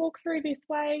hands and walk through this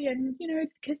way. And,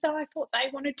 because I thought they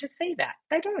wanted to see that.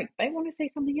 They don't. They want to see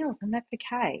something else, and that's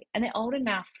okay. And they're old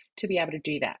enough to be able to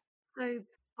do that. So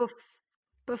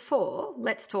before,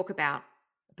 let's talk about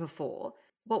before.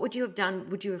 What would you have done?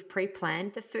 Would you have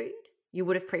pre-planned the food? You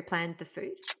would have pre-planned the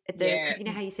food? Because you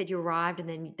know how you said you arrived and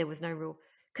then there was no real...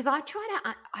 Because I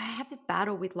have a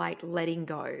battle with like letting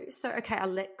go. So, okay, I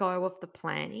let go of the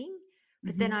planning,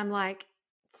 but then I'm like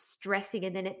stressing.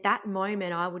 And then at that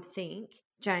moment I would think,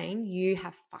 Jane, you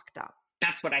have fucked up.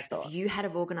 That's what I thought. If you had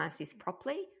have organised this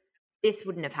properly, this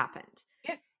wouldn't have happened.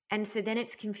 Yeah. And so then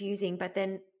it's confusing. But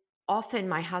then often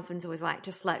my husband's always like,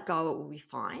 just let go, it will be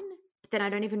fine. But then I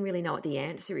don't even really know what the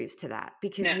answer is to that,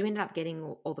 because you ended up getting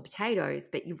all the potatoes,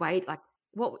 but you wait And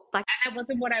that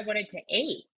wasn't what I wanted to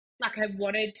eat. Like, I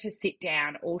wanted to sit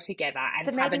down all together and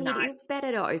so have a nice... So maybe it's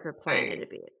better to over-plan it a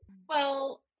bit.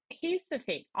 Well, here's the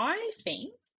thing. I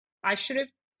think I should have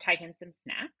taken some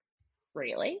snacks,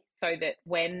 really. so that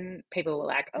when people were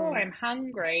like, oh, I'm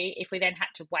hungry, if we then had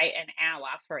to wait an hour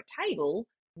for a table,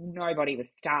 nobody was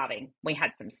starving. We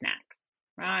had some snacks,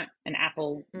 right? An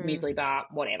apple, muesli bar,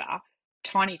 whatever.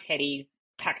 Tiny Teddy's,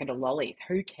 packet of lollies.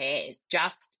 Who cares?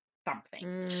 Just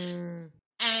something.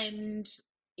 And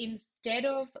instead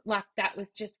of like that was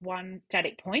just one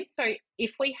static point. So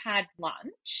if we had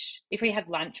lunch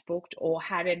booked or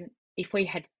if we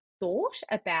had thought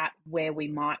about where we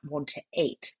might want to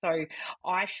eat. So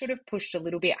I should have pushed a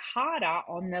little bit harder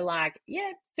on the like,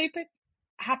 yeah, super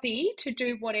happy to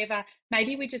do whatever.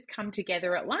 Maybe we just come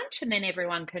together at lunch and then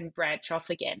everyone can branch off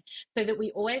again, so that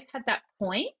we always had that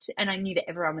point and I knew that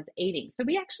everyone was eating. So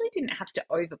we actually didn't have to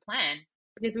over plan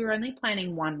because we were only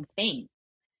planning one thing.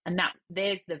 And that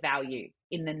there's the value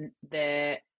in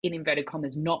the in inverted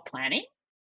commas not planning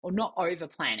or not over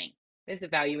planning. There's a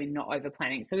value in not over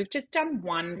planning. So we've just done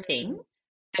one thing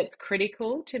that's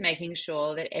critical to making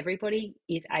sure that everybody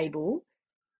is able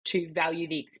to value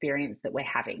the experience that we're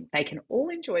having. They can all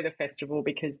enjoy the festival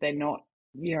because they're not,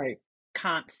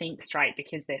 can't think straight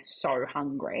because they're so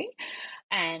hungry,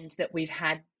 and that we've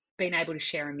been able to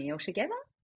share a meal together.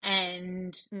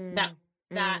 And so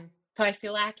I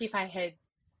feel like if I had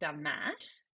done that,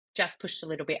 just pushed a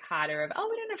little bit harder of,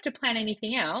 we don't have to plan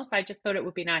anything else. I just thought it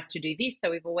would be nice to do this. So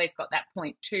we've always got that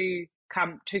point to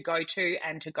go to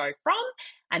and to go from,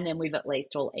 and then we've at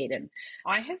least all eaten.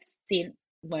 I have since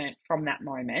learnt from that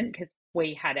moment, because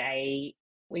we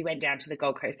went down to the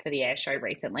Gold Coast for the air show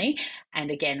recently,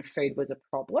 and again, food was a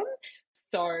problem.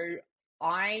 So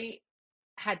I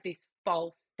had this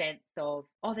false sense of,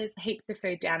 there's heaps of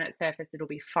food down at surface, it'll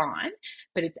be fine.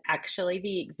 But it's actually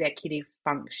the executive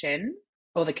function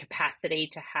or the capacity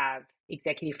to have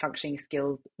executive functioning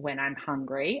skills when I'm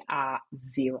hungry are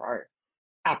zero,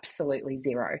 absolutely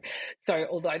zero. So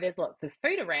although there's lots of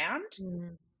food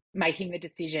around, making the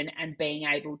decision and being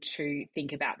able to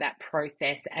think about that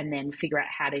process and then figure out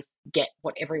how to get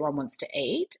what everyone wants to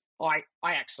eat, I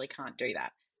actually can't do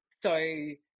that. So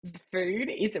food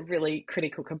is a really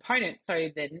critical component. So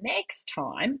the next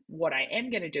time, what I am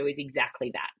going to do is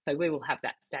exactly that. So we will have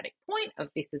that static point of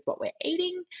this is what we're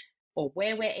eating or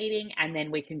where we're eating, and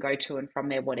then we can go to and from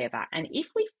there, whatever. And if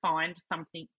we find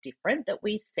something different that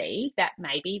we see that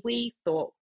maybe we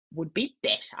thought would be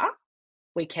better,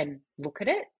 we can look at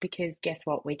it, because guess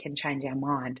what? We can change our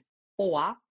mind,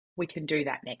 or we can do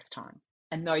that next time.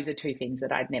 And those are two things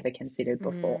that I'd never considered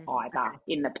before either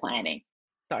in the planning.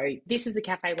 So this is the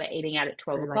cafe we're eating at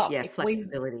 12 o'clock. Yeah,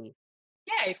 flexibility.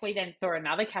 If we then saw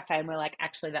another cafe and we're like,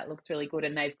 actually, that looks really good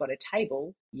and they've got a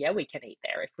table, we can eat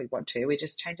there if we want to. We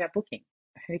just change our booking.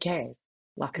 Who cares?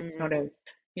 Like it's not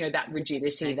that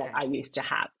rigidity that I used to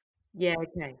have. Yeah,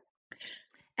 okay.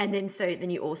 And then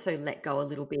you also let go a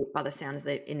little bit, by the sounds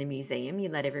that in the museum, you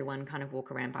let everyone kind of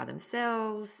walk around by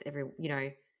themselves,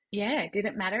 Yeah, it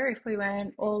didn't matter if we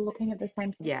weren't all looking at the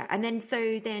same thing. Yeah, and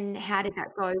then how did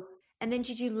that go? And then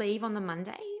did you leave on the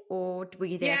Monday, or were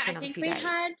you there for another few days?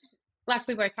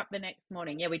 We woke up the next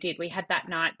morning. Yeah, we did. We had that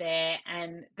night there,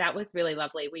 and that was really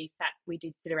lovely. We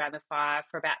did sit around the fire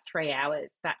for about 3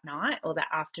 hours that night, or that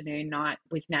afternoon night,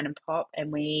 with Nan and Pop, and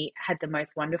we had the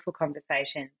most wonderful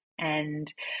conversation.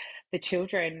 And the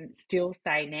children still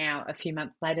say now, a few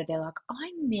months later, they're like,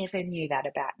 I never knew that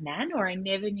about Nan, or I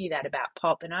never knew that about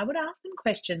Pop. And I would ask them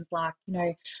questions like,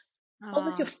 what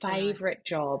was your favourite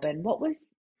job? And what was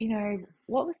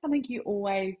something you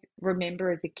always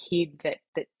remember as a kid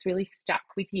that's really stuck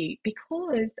with you?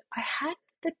 Because I had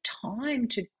the time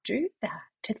to do that,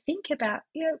 to think about,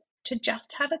 to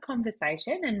just have a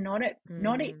conversation and not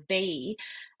it be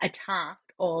a task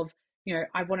of,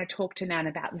 I want to talk to Nan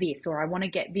about this, or I want to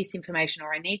get this information,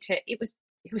 or I need to, it was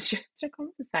just a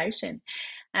conversation.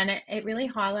 And it really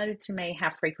highlighted to me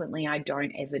how frequently I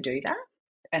don't ever do that.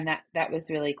 And that was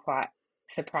really quite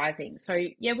surprising. So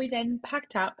yeah, we then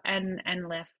packed up and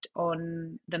left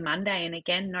on the Monday. And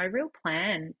again, no real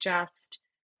plan, just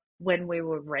when we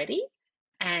were ready.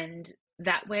 And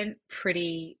that went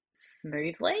pretty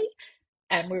smoothly.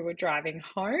 And we were driving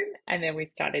home, and then we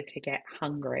started to get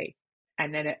hungry.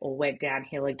 And then it all went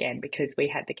downhill again, because we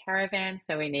had the caravan,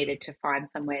 so we needed to find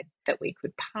somewhere that we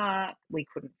could park. We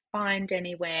couldn't find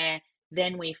anywhere.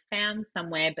 Then we found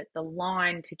somewhere, but the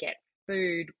line to get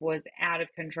food was out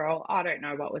of control. I don't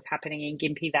know what was happening in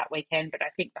Gympie that weekend, but I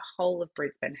think the whole of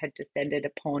Brisbane had descended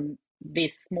upon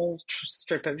this small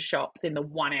strip of shops in the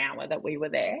 1 hour that we were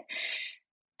there.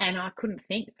 And I couldn't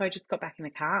think, so I just got back in the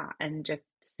car and just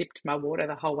sipped my water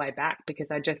the whole way back,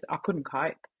 because I couldn't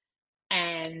cope.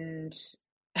 And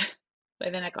so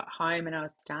then I got home and I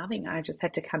was starving. I just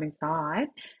had to come inside,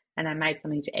 and I made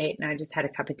something to eat, and I just had a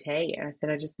cup of tea, and I said,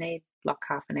 I just need like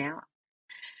half an hour.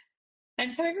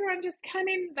 And so everyone just came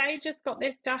in, they just got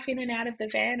their stuff in and out of the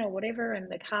van or whatever in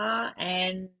the car.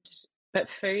 But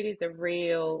food is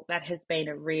that has been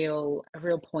a real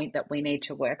point that we need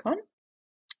to work on.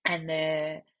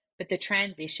 But the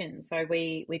transition. So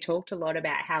we talked a lot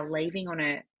about how leaving on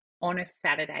a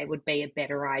Saturday would be a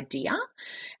better idea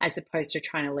as opposed to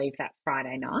trying to leave that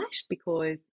Friday night,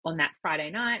 because on that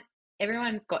Friday night,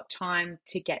 everyone's got time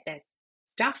to get their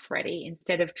stuff ready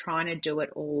instead of trying to do it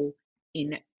all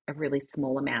in a really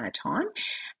small amount of time.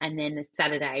 And then the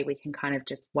Saturday we can kind of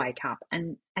just wake up.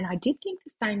 And I did think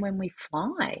the same when we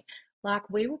fly. Like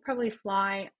we will probably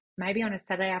fly maybe on a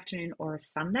Saturday afternoon or a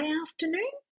Sunday afternoon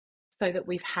so that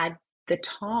we've had the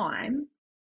time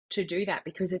to do that,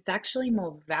 because it's actually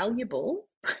more valuable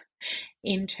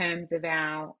in terms of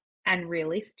and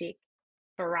realistic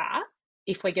for us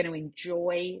if we're going to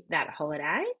enjoy that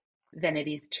holiday than it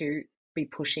is to be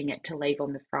pushing it to leave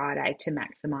on the Friday to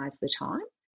maximize the time.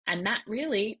 And that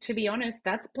really, to be honest,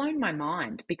 that's blown my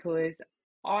mind, because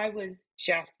I was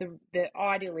just the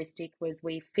idealistic was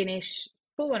we finish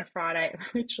school on a Friday,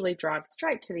 literally drive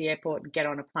straight to the airport and get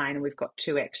on a plane, and we've got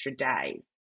 2 extra days.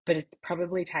 But it's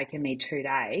probably taken me 2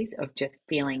 days of just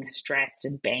feeling stressed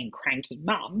and being cranky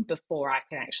mum before I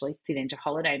can actually sit into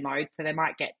holiday mode. So they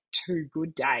might get 2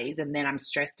 good days and then I'm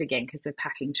stressed again because we're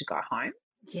packing to go home.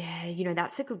 Yeah,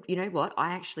 that's a good, you know what?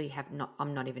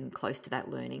 I'm not even close to that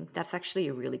learning. That's actually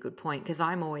a really good point, because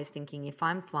I'm always thinking if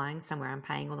I'm flying somewhere, I'm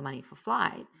paying all the money for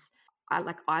flights.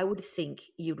 I would think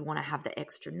you'd want to have the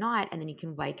extra night and then you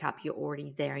can wake up, you're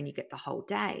already there and you get the whole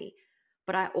day.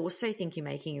 But I also think you're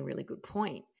making a really good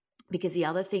point, because the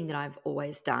other thing that I've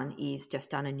always done is just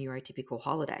done a neurotypical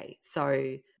holiday.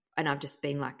 So, and I've just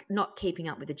been like not keeping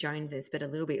up with the Joneses, but a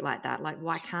little bit like that. Like,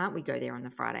 why can't we go there on the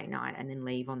Friday night and then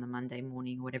leave on the Monday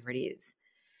morning or whatever it is,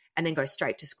 and then go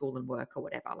straight to school and work or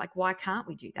whatever? Like, why can't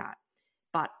we do that?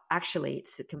 But actually,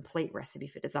 it's a complete recipe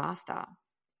for disaster.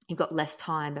 You've got less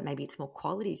time, but maybe it's more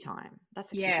quality time. That's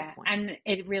actually a good point. And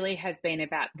it really has been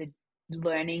about the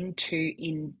learning to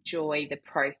enjoy the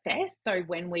process. So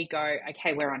when we go,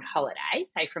 okay, we're on holiday,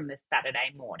 say from the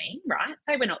Saturday morning, right?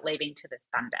 Say we're not leaving to the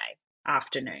Sunday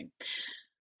afternoon.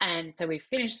 And so we've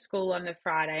finished school on the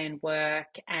Friday and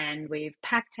work, and we've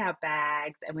packed our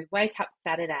bags, and we wake up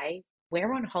Saturday,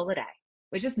 we're on holiday.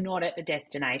 We're just not at the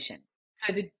destination.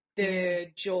 So the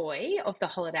joy of the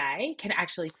holiday can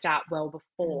actually start well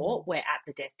before we're at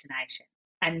the destination.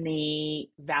 And the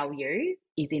value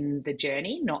is in the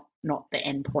journey, not the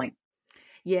end point.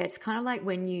 Yeah, it's kind of like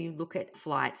when you look at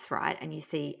flights, right, and you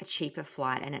see a cheaper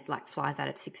flight and it like flies out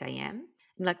at 6 a.m.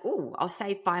 You're like, oh, I'll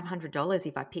save $500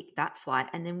 if I pick that flight.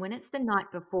 And then when it's the night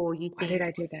before, you think, why did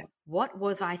I do that? What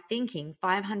was I thinking?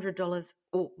 $500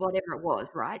 or whatever it was,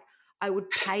 right? I would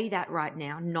pay that right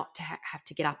now not to have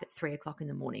to get up at 3 o'clock in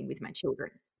the morning with my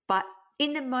children. But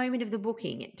in the moment of the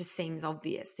booking, it just seems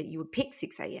obvious that you would pick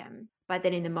 6 a.m. But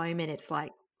then in the moment, it's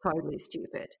like totally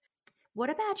stupid.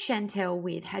 What about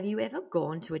Shantelle have you ever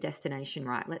gone to a destination,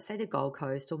 right? Let's say the Gold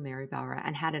Coast or Maryborough,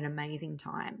 and had an amazing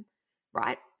time,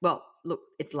 right? Well, look,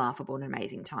 it's laughable, an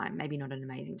amazing time. Maybe not an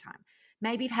amazing time.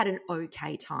 Maybe you've had an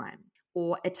okay time,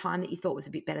 or a time that you thought was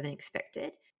a bit better than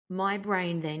expected. My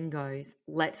brain then goes,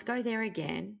 let's go there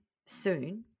again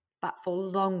soon, but for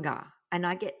longer. And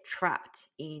I get trapped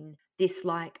in this,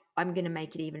 like, I'm going to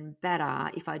make it even better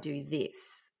if I do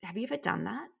this. Have you ever done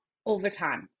that? All the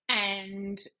time.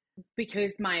 And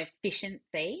because my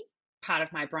efficiency part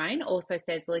of my brain also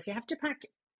says, well, if you have to pack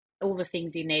all the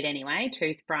things you need anyway,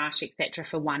 toothbrush, etc.,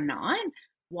 for one night,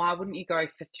 why wouldn't you go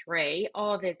for 3?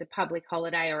 Oh, there's a public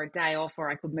holiday or a day off, or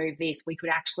I could move this. We could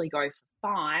actually go for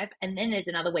 5. And then there's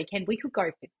another weekend. We could go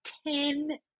for 10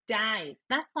 days.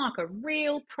 That's like a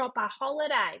real proper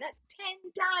holiday. That's 10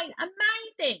 days.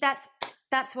 Amazing.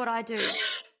 That's what I do.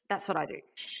 That's what I do.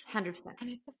 100%. And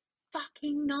it's a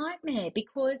fucking nightmare,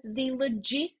 because the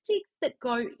logistics that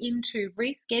go into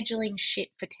rescheduling shit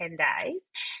for 10 days,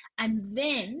 and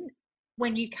then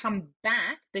when you come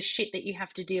back, the shit that you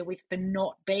have to deal with for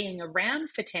not being around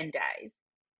for 10 days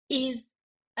is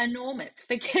enormous.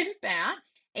 Forget about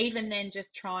even then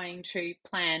just trying to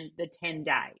plan the 10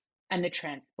 days and the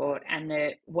transport and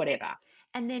the whatever.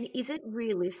 And then is it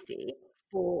realistic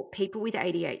for people with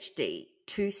ADHD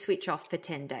to switch off for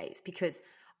 10 days? Because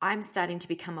I'm starting to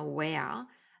become aware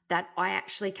that I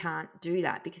actually can't do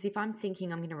that, because if I'm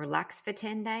thinking I'm going to relax for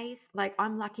 10 days, like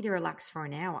I'm lucky to relax for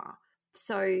an hour.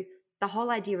 So the whole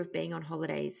idea of being on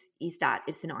holidays is that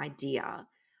it's an idea,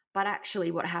 but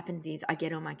actually what happens is I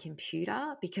get on my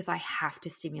computer because I have to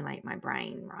stimulate my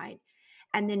brain, right?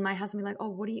 And then my husband will be like,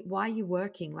 oh, why are you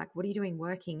working? Like, what are you doing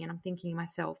working? And I'm thinking to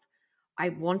myself, I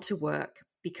want to work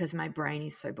because my brain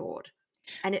is so bored.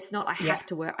 And it's not I Yeah. have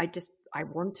to work. I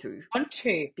want to Want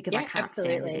to. because I Yeah, can't stand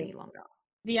it any absolutely. longer.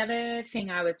 The other thing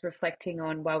I was reflecting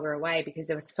on while we were away, because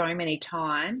there were so many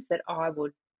times that I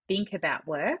would think about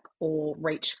work or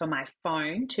reach for my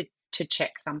phone to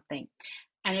check something.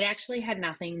 And it actually had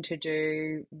nothing to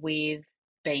do with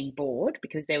being bored,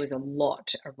 because there was a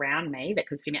lot around me that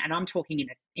could stimulate. And I'm talking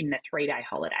in the 3-day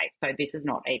holiday. So this is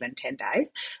not even 10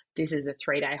 days. This is a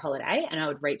 3-day holiday, and I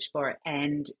would reach for it.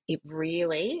 And it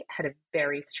really had a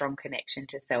very strong connection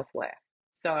to self-worth.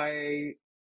 So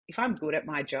if I'm good at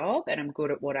my job and I'm good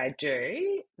at what I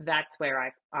do, that's where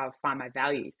I find my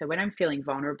value. So when I'm feeling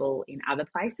vulnerable in other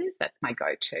places, that's my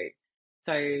go-to.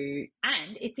 So,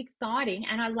 and it's exciting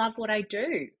and I love what I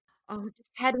do. Oh, I've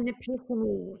just had an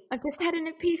epiphany. I've just had an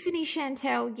epiphany,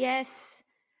 Chantel. Yes.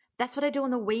 That's what I do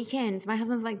on the weekends. My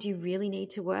husband's like, do you really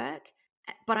need to work?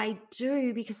 But I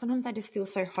do, because sometimes I just feel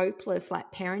so hopeless,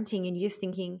 like parenting, and you're just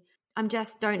thinking, I'm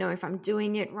just don't know if I'm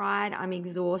doing it right. I'm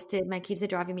exhausted. My kids are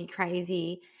driving me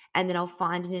crazy. And then I'll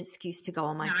find an excuse to go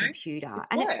on my No, computer. it's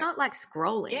And it's work. not like Yeah,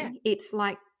 scrolling, it's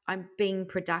like I'm being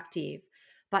productive.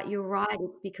 But you're right,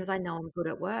 it's because I know I'm good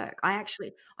at work. I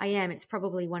am. It's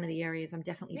probably one of the areas I'm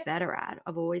definitely yeah, better at.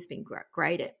 I've always been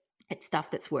great at stuff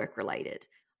that's work related.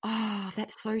 Oh,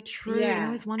 that's so true. And I yeah.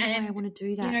 always wonder why I And, want to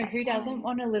do that. That's who doesn't why.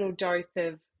 want a little dose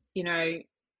of,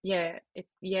 yeah,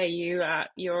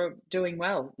 you're doing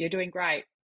well. You're doing great.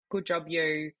 Good job,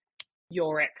 you.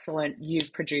 You're excellent.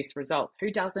 You've produced results.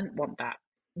 Who doesn't want that?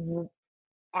 And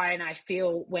I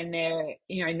feel when they're,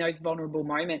 in those vulnerable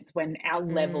moments when our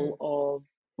Mm, level of,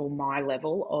 or my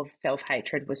level of self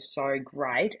hatred was so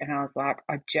great. And I was like,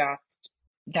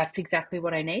 that's exactly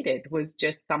what I needed, was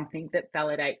just something that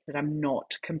validates that I'm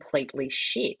not completely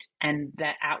shit. And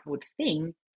that outward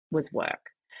thing was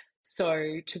work.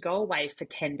 So to go away for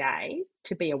 10 days,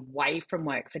 to be away from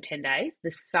work for 10 days, the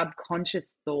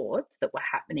subconscious thoughts that were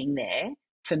happening there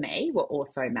for me were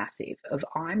also massive of,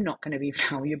 I'm not going to be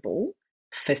valuable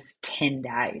for 10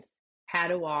 days. How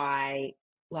do I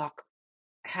like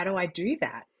how do I do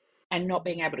that? And not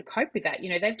being able to cope with that.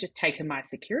 They've just taken my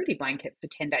security blanket for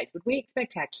 10 days. Would we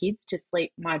expect our kids to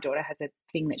sleep? My daughter has a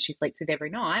thing that she sleeps with every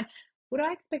night. Would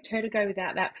I expect her to go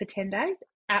without that for 10 days?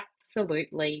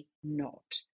 Absolutely not.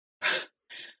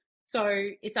 So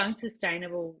it's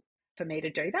unsustainable for me to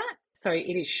do that. So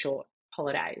it is short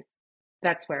holidays.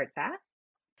 That's where it's at.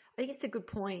 I think it's a good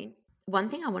point. One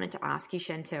thing I wanted to ask you,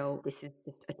 Chantel, this is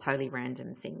just a totally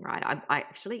random thing, right?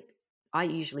 I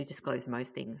usually disclose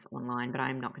most things online, but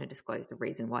I'm not going to disclose the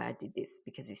reason why I did this,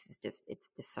 because it's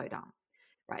just so dumb,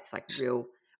 right? It's like real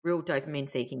dopamine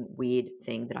seeking weird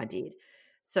thing that I did.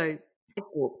 So I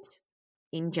booked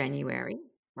in January,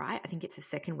 right? I think it's the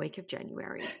second week of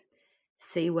January,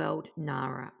 SeaWorld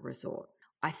Nara Resort.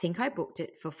 I think I booked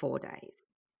it for 4 days.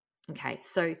 Okay,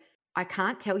 so I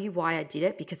can't tell you why I did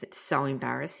it because it's so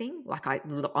embarrassing. Like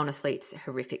honestly, it's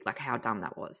horrific, like how dumb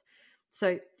that was.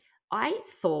 So I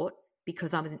thought,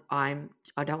 because I don't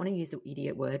want to use the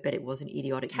idiot word, but it was an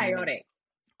idiotic moment. Chaotic.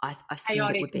 I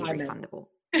assumed it would Chaotic be moment. refundable,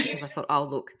 because I thought, oh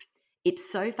look,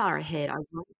 it's so far ahead.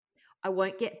 I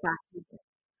won't get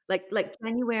back. Like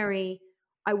January,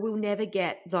 I will never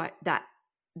get that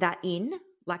in.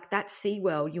 Like that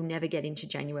SeaWorld, you'll never get into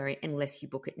January unless you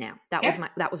book it now. That was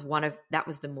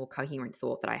Yep. the more coherent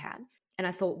thought that I had. And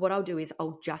I thought, what I'll do is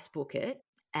I'll just book it.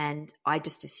 And I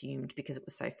just assumed, because it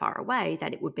was so far away,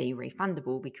 that it would be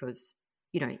refundable, because,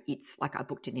 it's like I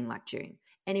booked it in like June.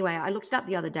 Anyway, I looked it up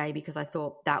the other day because I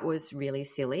thought that was really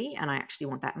silly and I actually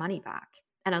want that money back.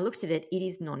 And I looked at it, it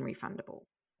is non-refundable.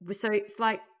 So it's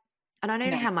like, and I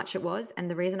don't know No. how much it was. And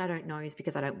the reason I don't know is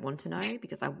because I don't want to know,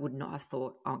 because I would not have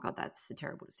thought, oh God, that's a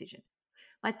terrible decision.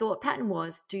 My thought pattern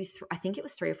was I think it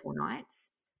was 3 or 4 nights,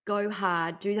 go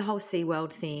hard, do the whole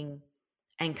SeaWorld thing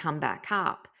and come back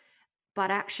up. But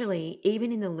actually,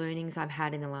 even in the learnings I've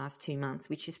had in the last 2 months,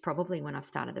 which is probably when I've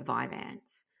started the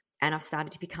Vyvanse, and I've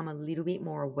started to become a little bit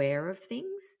more aware of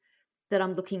things, that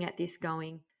I'm looking at this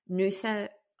going, Noosa,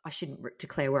 I shouldn't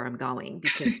declare where I'm going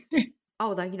because,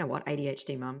 although, you know what,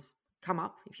 ADHD mums, come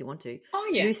up if you want to. Oh,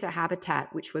 yeah. Noosa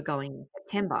Habitat, which we're going in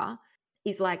September,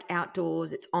 is like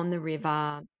outdoors. It's on the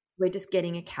river. We're just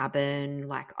getting a cabin.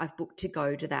 Like I've booked to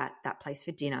go to that place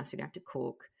for dinner, so we don't have to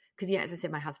cook. Because, as I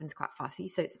said, my husband's quite fussy.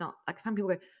 So it's not like some people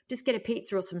go, just get a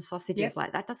pizza or some sausages. Yep.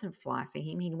 Like that doesn't fly for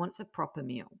him. He wants a proper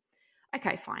meal.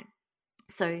 Okay, fine.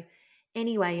 So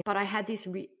anyway, but I had this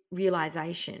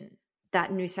realization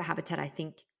that Noosa Habitat, I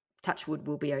think, touchwood,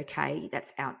 will be okay.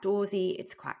 That's outdoorsy.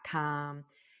 It's quite calm.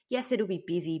 Yes, it'll be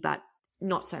busy, but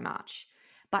not so much.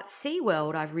 But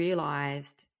SeaWorld, I've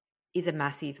realized, is a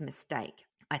massive mistake,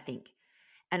 I think.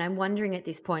 And I'm wondering at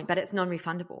this point, but it's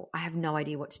non-refundable. I have no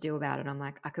idea what to do about it. I'm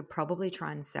like, I could probably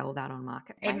try and sell that on It might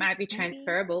Marketplace, be maybe.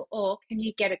 transferable, or can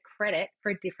you get a credit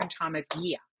for a different time of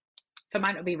year? So it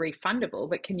might not be refundable,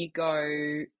 but can you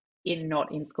go in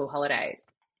not in school holidays?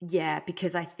 Yeah,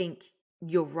 because I think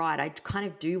you're right. I kind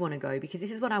of do want to go because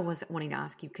this is what I was wanting to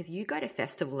ask you because you go to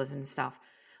festivals and stuff.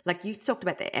 Like you talked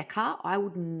about the Eckhart, I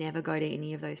would never go to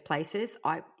any of those places.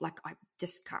 I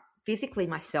just can't physically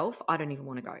myself. I don't even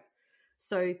want to go.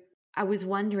 So I was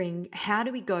wondering, how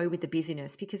do we go with the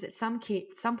busyness? Because at some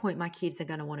point, my kids are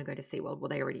going to want to go to SeaWorld. Well,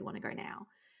 they already want to go now,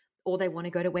 or they want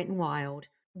to go to Wet and Wild.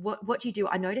 What do you do?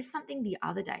 I noticed something the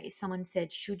other day. Someone said,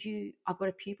 I've got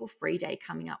a pupil free day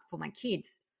coming up for my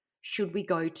kids. Should we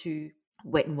go to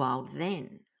Wet and Wild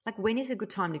then? Like, when is a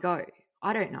good time to go?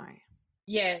 I don't know.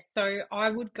 Yeah, so I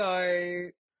would go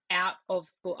out of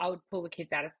school. I would pull the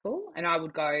kids out of school and I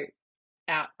would go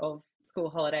out of school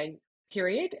holiday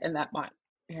period. And that might,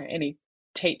 any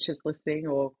teachers listening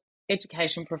or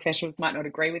education professionals might not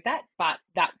agree with that, but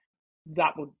that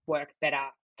would work better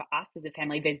for us as a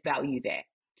family. There's value there.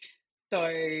 So,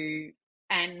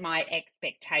 and my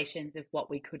expectations of what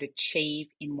we could achieve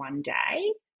in one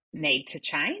day need to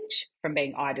change from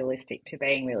being idealistic to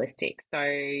being realistic. So,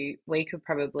 we could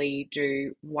probably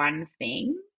do one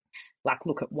thing, like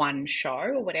look at one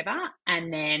show or whatever,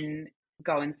 and then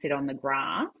go and sit on the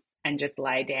grass and just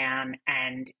lay down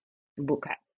and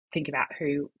think about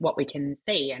what we can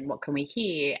see and what can we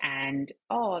hear. And,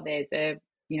 oh, there's a,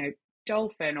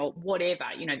 dolphin or whatever,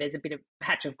 there's a bit of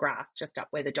patch of grass just up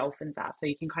where the dolphins are. So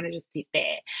you can kind of just sit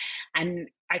there. And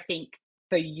I think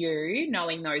for you,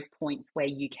 knowing those points where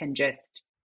you can just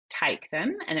take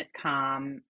them and it's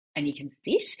calm and you can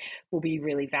sit will be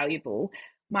really valuable.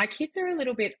 My kids are a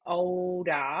little bit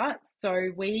older,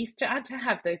 so we start to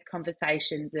have those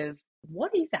conversations of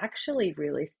what is actually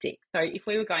realistic. So if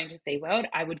we were going to SeaWorld,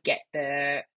 I would get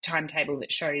the timetable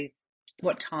that shows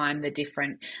what time the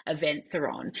different events are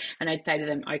on. And I'd say to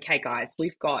them, okay, guys,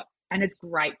 we've got, and it's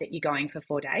great that you're going for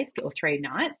 4 days or 3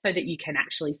 nights so that you can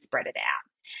actually spread it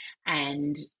out.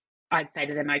 And I'd say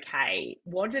to them, okay,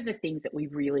 what are the things that we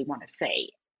really want to see?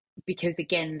 Because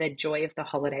again, the joy of the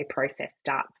holiday process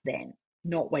starts then,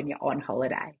 not when you're on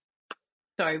holiday.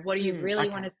 So what do you really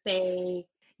want to see?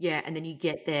 Yeah, and then you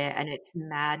get there and it's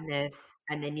madness,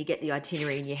 and then you get the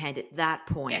itinerary in your hand at that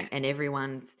point, and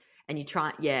you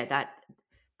try,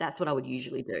 that's what I would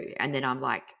usually do. And then I'm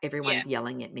like, everyone's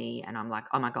yelling at me, and I'm like,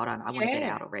 oh my God, I want to get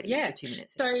out already. Yeah. For 2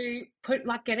 minutes. So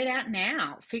get it out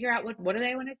now. Figure out what do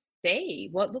they want to see?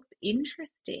 What looks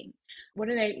interesting? What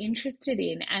are they interested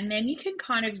in? And then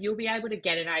you'll be able to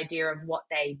get an idea of what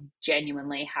they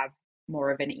genuinely have more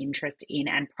of an interest in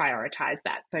and prioritize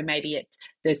that. So maybe it's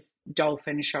this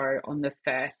dolphin show on the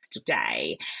first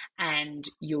day and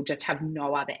you'll just have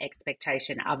no other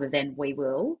expectation other than we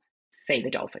will see the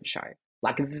dolphin show.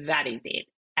 Like that is it.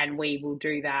 And we will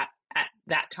do that at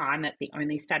that time. That's the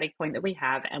only static point that we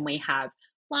have. And we have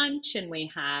lunch and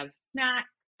we have snacks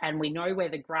and we know where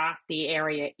the grassy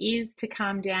area is to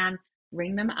calm down.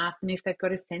 Ring them, ask them if they've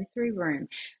got a sensory room.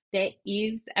 There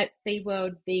is at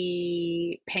SeaWorld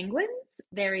the penguins.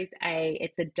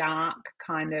 It's a dark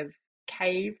kind of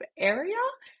cave area.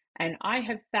 And I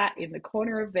have sat in the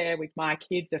corner of there with my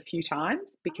kids a few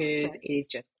times because it is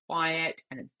just quiet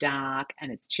and it's dark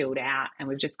and it's chilled out. And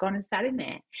we've just gone and sat in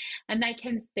there. And they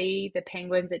can see the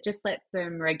penguins. It just lets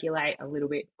them regulate a little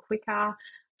bit quicker,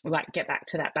 like get back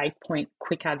to that base point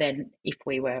quicker than if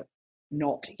we were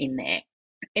not in there.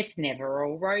 It's never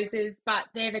all roses, but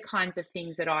they're the kinds of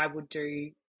things that I would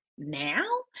do now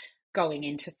going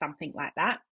into something like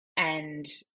that. And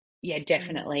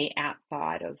definitely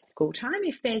outside of school time.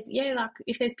 If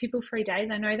there's people free days,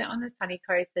 I know that on the sunny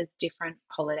coast there's different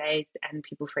holidays and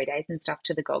people free days and stuff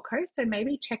to the Gold Coast. So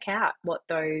maybe check out what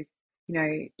those,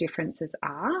 differences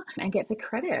are and get the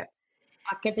credit.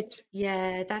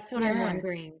 That's what I'm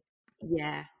wondering.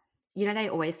 Yeah. They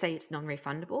always say it's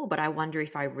non-refundable, but I wonder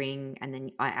if I ring and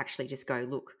then I actually just go,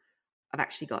 look, I've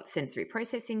actually got sensory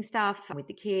processing stuff with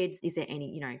the kids. Is there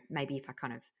any, maybe if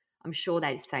I'm sure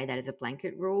they say that as a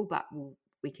blanket rule, but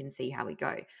we can see how we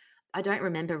go. I don't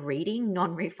remember reading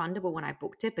non-refundable when I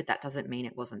booked it, but that doesn't mean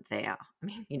it wasn't there. I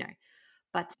mean,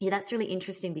 but that's really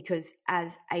interesting because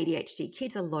as ADHD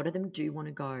kids, a lot of them do want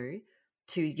to go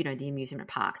to, the amusement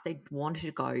parks. They want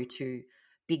to go to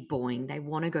Big Boing. They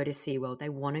want to go to SeaWorld. They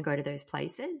want to go to those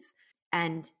places.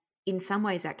 And in some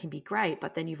ways that can be great,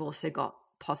 but then you've also got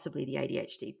possibly the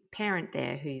ADHD parent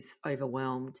there who's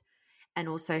overwhelmed. And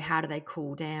also, how do they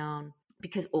cool down?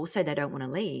 Because also they don't want to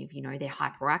leave. They're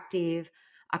hyperactive.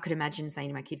 I could imagine saying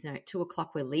to my kids, no, at 2:00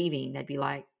 we're leaving. They'd be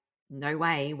like, no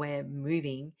way, we're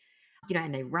moving.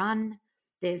 and they run.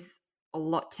 There's a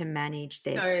lot to manage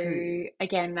there too. So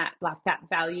again, that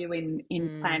value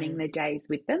in planning the days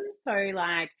with them. So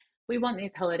like we want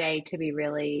this holiday to be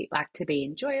really to be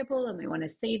enjoyable, and we want to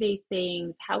see these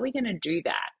things. How are we going to do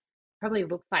that? Probably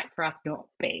looks like for us not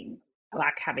being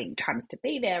having times to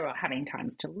be there or having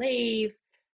times to leave.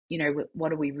 What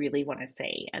do we really want to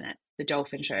see? And that's the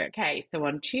dolphin show. Okay, so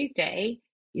on Tuesday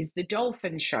is the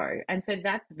dolphin show. And so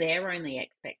that's their only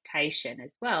expectation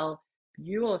as well.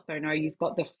 You also know you've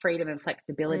got the freedom and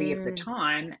flexibility of the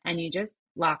time, and you just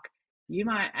you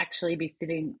might actually be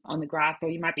sitting on the grass, or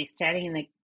you might be standing in the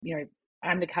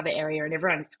undercover area and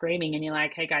everyone's screaming and you're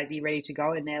like, hey guys, are you ready to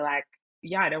go? And they're like,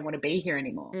 yeah, I don't want to be here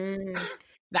anymore.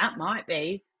 That might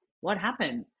be what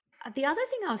happens. The other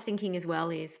thing I was thinking as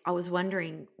well is I was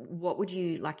wondering, what would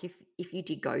you like if you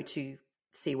did go to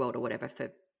SeaWorld or whatever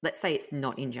for, let's say it's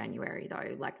not in January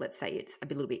though, let's say it's a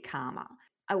little bit calmer.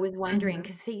 I was wondering,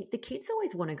 because see, the kids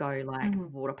always want to go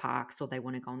water parks, or they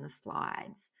want to go on the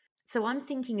slides. So I'm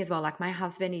thinking as well, my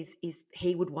husband is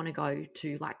he would want to go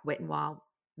to Wet n Wild,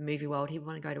 Movie World. He'd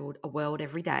want to go to a world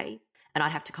every day, and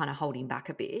I'd have to kind of hold him back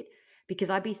a bit, because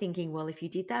I'd be thinking, well, if you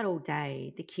did that all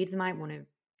day, the kids might want to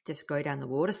just go down the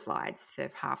water slides for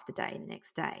half the day the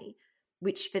next day,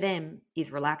 which for them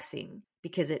is relaxing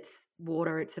because it's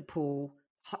water, it's a pool.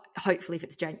 Hopefully if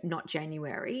it's not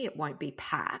January, it won't be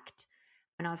packed.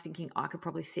 And I was thinking I could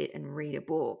probably sit and read a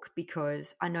book,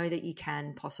 because I know that you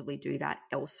can possibly do that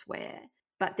elsewhere.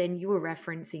 But then you were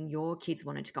referencing your kids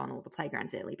wanted to go on all the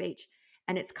playgrounds at Early Beach.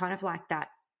 And it's kind of like that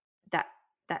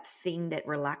thing that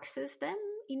relaxes them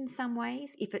in some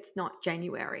ways if it's not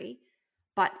January.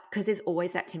 But because there's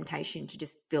always that temptation to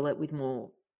just fill it with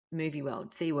more Movie World,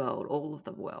 SeaWorld, all of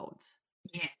the worlds.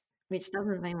 Yes. Which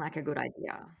doesn't seem like a good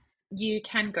idea. You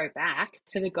can go back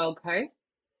to the Gold Coast,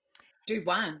 do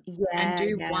one,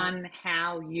 one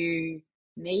how you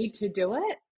need to do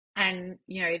it. And,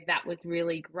 that was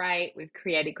really great. We've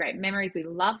created great memories. We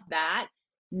love that.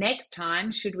 Next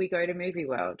time, should we go to Movie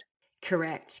World?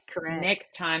 Correct.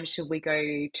 Next time, should we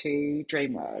go to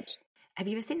Dream World? Have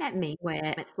you ever seen that meme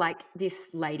where it's this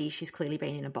lady, she's clearly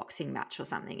been in a boxing match or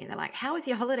something, and they're like, how was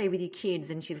your holiday with your kids?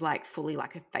 And she's fully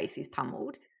her face is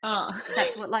pummeled. Oh.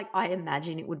 That's what I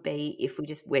imagine it would be if we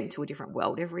just went to a different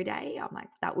world every day. I'm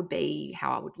that would be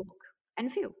how I would look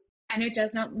and feel. And it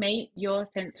does not meet your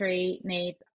sensory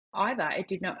needs either. It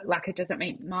did not, it doesn't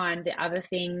meet mine. The other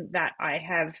thing that I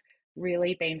have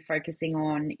really been focusing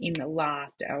on in the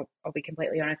last, I'll be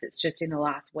completely honest, it's just in the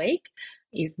last week,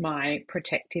 is my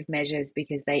protective measures,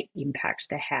 because they impact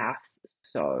the house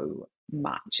so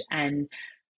much. And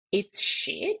it's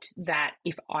shit that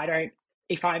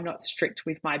if I'm not strict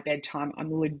with my bedtime,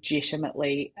 I'm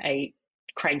legitimately a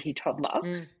cranky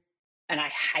toddler. And I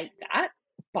hate that,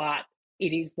 but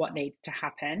it is what needs to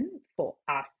happen for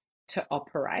us to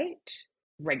operate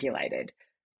regulated.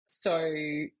 So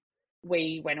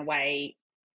we went away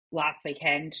last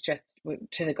weekend just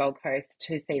to the Gold Coast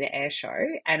to see the air show.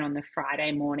 And on the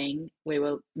Friday morning, we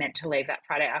were meant to leave that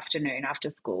Friday afternoon after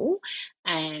school.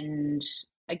 And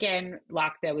again,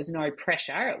 there was no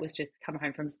pressure. It was just come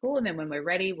home from school, and then when we're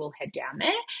ready, we'll head down there.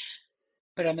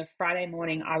 But on the Friday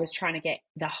morning, I was trying to get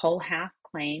the whole house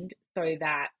cleaned so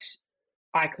that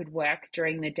I could work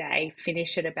during the day,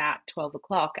 finish at about 12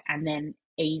 o'clock, and then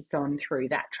ease on through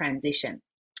that transition.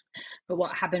 But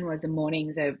what happened was the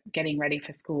mornings of getting ready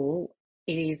for school,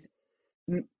 it is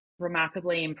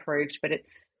remarkably improved, but it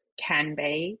can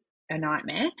be a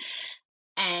nightmare.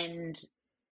 And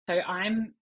so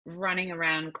I'm running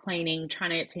around cleaning,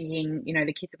 thinking,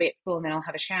 the kids will be at school and then I'll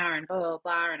have a shower and blah, blah,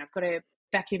 blah, and I've got to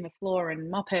vacuum the floor and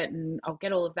mop it and I'll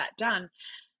get all of that done.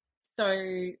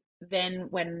 So then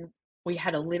when we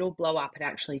had a little blow up, it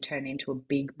actually turned into a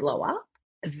big blow up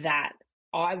that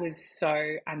I was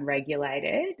so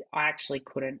unregulated, I actually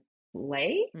couldn't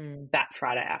leave that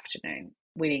Friday afternoon.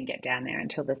 We didn't get down there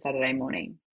until the Saturday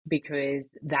morning, because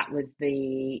that was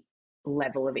the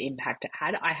level of impact it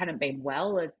had. I hadn't been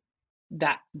well as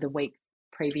that the week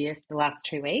previous, the last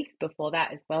 2 weeks before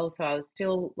that as well. So I was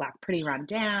still pretty run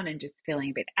down and just feeling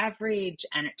a bit average,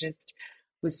 and it just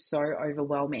was so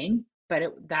overwhelming.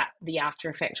 But the after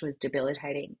effect was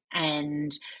debilitating.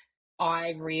 And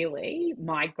my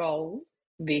goals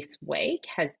this week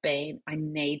has been, I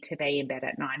need to be in bed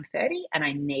at 9:30 and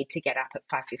I need to get up at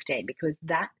 5:15, because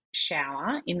that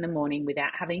shower in the morning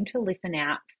without having to listen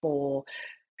out for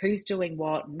who's doing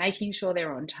what, making sure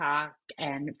they're on task,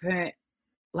 and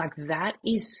that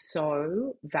is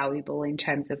so valuable in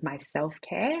terms of my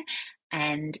self-care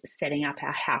and setting up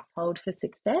our household for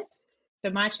success.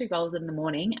 So my two goals in the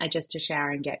morning are just to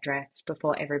shower and get dressed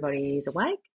before everybody is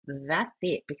awake. that's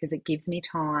it, because it gives me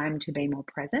time to be more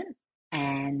present,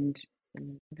 and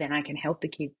then I can help the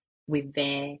kids with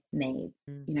their needs.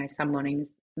 You know, some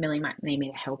mornings Millie might need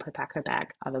me to help her pack her bag.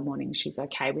 Other mornings she's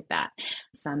okay with that.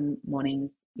 Some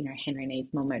mornings, you know, Henry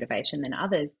needs more motivation than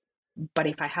others. But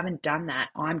if I haven't done that,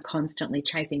 I'm constantly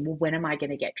chasing, well, when am I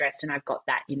going to get dressed? And I've got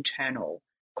that internal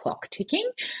clock ticking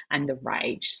and the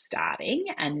rage starting,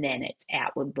 and then it's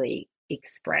outwardly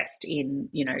expressed in,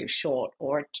 you know, short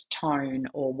or tone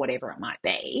or whatever it might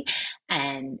be.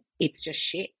 And it's just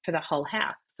shit for the whole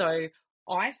house. So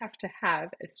I have to have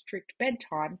a strict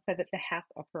bedtime so that the house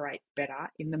operates better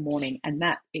in the morning. And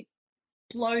that, it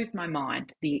blows my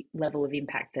mind, the level of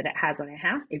impact that it has on our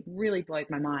house. It really blows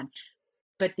my mind.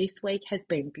 But this week has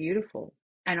been beautiful.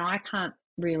 And I can't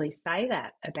really say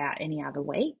that about any other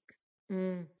week.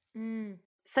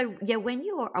 So, yeah, when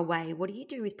you're away, what do you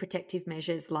do with protective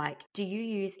measures? Like, do you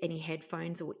use any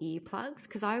headphones or earplugs?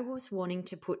 Because I was wanting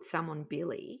to put some on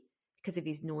Billy because of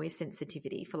his noise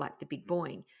sensitivity for like the big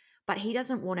boing, but he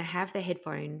doesn't want to have the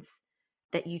headphones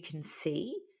that you can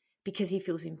see because he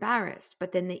feels embarrassed.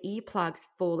 But then the earplugs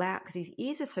fall out because his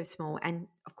ears are so small, and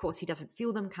of course he doesn't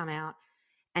feel them come out,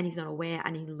 and he's not aware,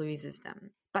 and he loses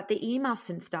them. But the earmuffs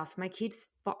and stuff, my kids,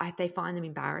 they find them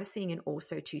embarrassing and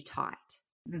also too tight.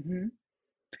 Mm-hmm.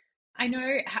 I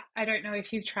know, I don't know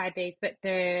if you've tried these, but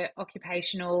the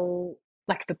occupational,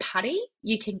 like the putty,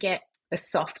 you can get a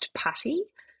soft putty,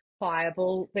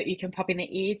 pliable, that you can pop in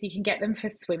the ears. You can get them for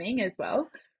swimming as well.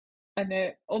 And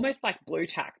they're almost like blue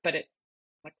tack, but it's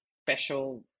like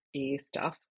special ear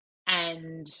stuff.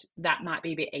 And that might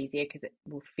be a bit easier because it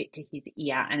will fit to his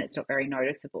ear and it's not very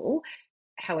noticeable.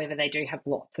 However, they do have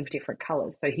lots of different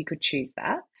colours, so he could choose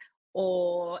that.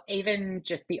 Or even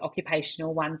just the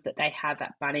occupational ones that they have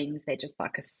at Bunnings, they're just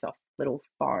like a soft little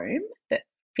foam that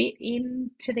fit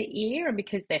into the ear. And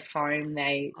because they're foam,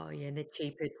 they... Oh, yeah, they're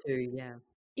cheaper too, yeah.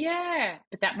 Yeah,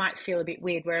 but that might feel a bit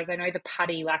weird. Whereas I know the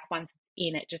putty, like once it's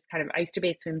in, it just kind of... I used to be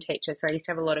a swim teacher, so I used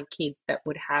to have a lot of kids that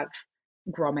would have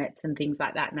grommets and things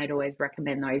like that, and I'd always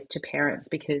recommend those to parents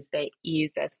because their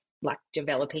ears are like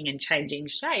developing and changing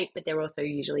shape, but they're also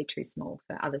usually too small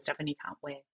for other stuff, and you can't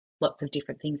wear lots of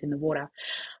different things in the water.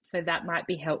 So that might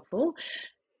be helpful.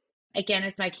 Again,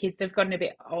 as my kids have gotten a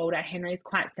bit older, Henry's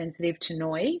quite sensitive to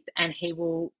noise, and he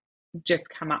will just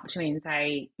come up to me and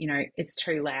say, you know, it's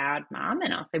too loud, Mum.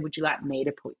 And I'll say, would you like me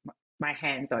to put my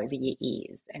hands over your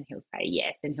ears? And he'll say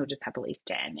yes, and he'll just happily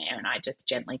stand there, and I just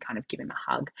gently kind of give him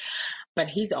a hug. But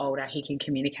he's older, he can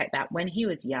communicate that. When he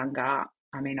was younger,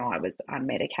 I mean, I was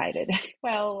unmedicated as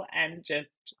well and just,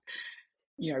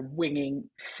 you know, winging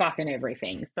fucking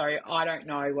everything. So I don't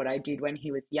know what I did when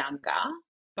he was younger,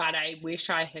 but I wish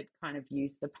I had kind of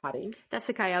used the putty. That's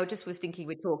okay. I just was thinking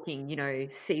we're talking, you know,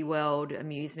 SeaWorld,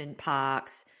 amusement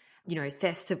parks, you know,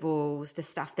 festivals, the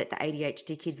stuff that the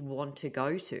ADHD kids want to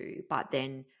go to, but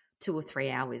then 2 or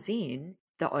 3 hours in,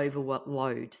 the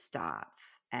overload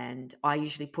starts. And I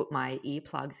usually put my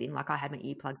earplugs in, like I had my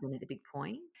earplugs in at the big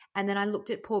point. And then I looked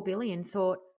at poor Billy and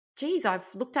thought, geez, I've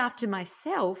looked after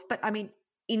myself. But I mean,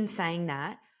 in saying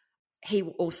that, he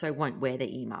also won't wear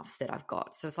the earmuffs that I've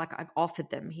got. So it's like I've offered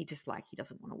them. He doesn't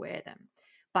want to wear them.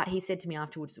 But he said to me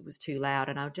afterwards it was too loud.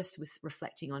 And I just was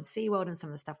reflecting on SeaWorld and some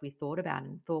of the stuff we thought about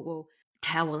and thought, well,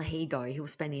 how will he go? He'll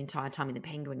spend the entire time in the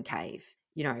penguin cave,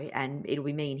 you know, and it'll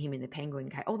be me and him in the penguin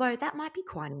cave. Although that might be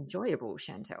quite enjoyable,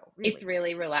 Shantelle. Really. It's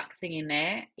really relaxing in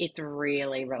there. It's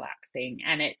really relaxing.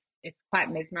 And it's quite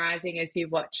mesmerizing as you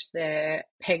watch the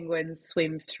penguins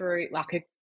swim through. Like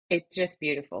it's just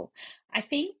beautiful. I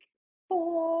think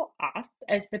for us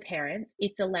as the parents,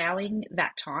 it's allowing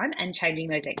that time and changing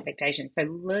those expectations.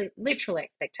 So literal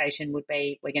expectation would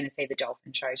be, we're going to see the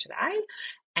dolphin show today,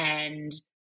 and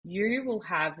you will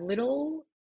have little,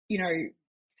 you know,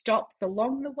 stops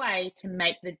along the way to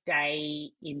make the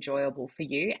day enjoyable for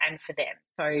you and for them.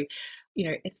 So, you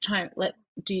know, it's time.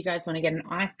 Do you guys want to get an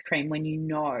ice cream when you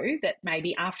know that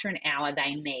maybe after an hour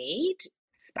they need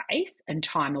space and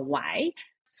time away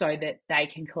so that they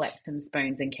can collect some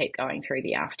spoons and keep going through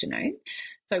the afternoon?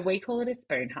 So we call it a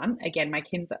spoon hunt. Again, my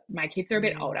kids are a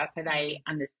bit older, so they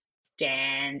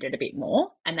understand it a bit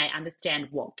more and they understand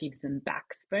what gives them back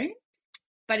spoon.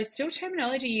 But it's still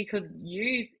terminology you could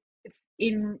use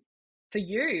for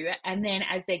you. And then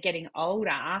as they're getting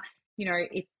older, you know,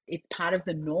 it's part of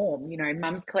the norm. You know,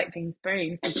 Mum's collecting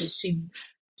spoons because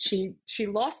she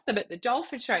lost them at the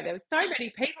dolphin show. There were so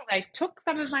many people, they took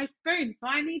some of my spoons. So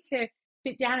I need to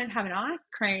sit down and have an ice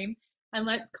cream and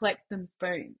let's collect some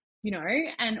spoons, you know,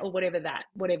 and or whatever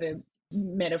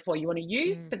metaphor you want to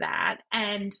use for that.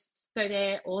 And so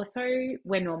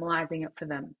we're normalizing it for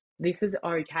them. This is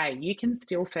okay. You can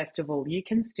still festival, you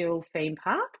can still theme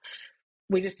park.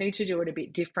 We just need to do it a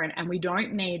bit different. And we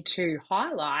don't need to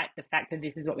highlight the fact that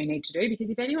this is what we need to do, because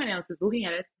if anyone else is looking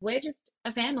at us, we're just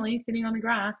a family sitting on the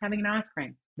grass having an ice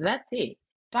cream. That's it.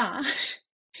 But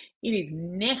it is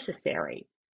necessary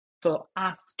for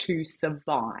us to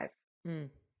survive.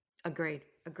 Agreed.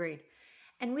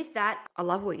 And with that, I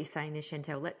love what you're saying there,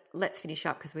 Shantelle. Let's finish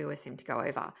up because we always seem to go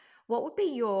over. What would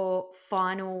be your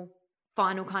final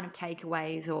kind of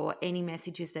takeaways or any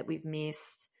messages that we've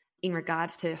missed in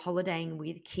regards to holidaying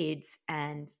with kids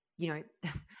and,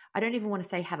 I don't even want to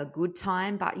say have a good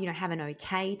time, but, have an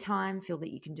okay time, feel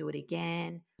that you can do it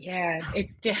again? Yeah,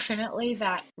 it's definitely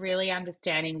that really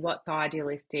understanding what's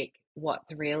idealistic,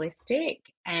 what's realistic,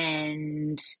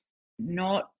 and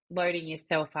not loading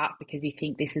yourself up because you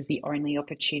think this is the only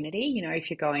opportunity. If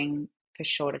you're going for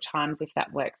shorter times, if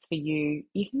that works for you,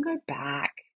 you can go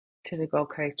back to the Gold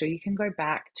Coast or you can go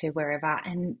back to wherever,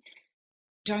 and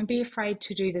don't be afraid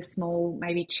to do the small,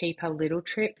 maybe cheaper little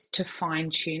trips to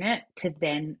fine tune it, to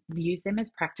then use them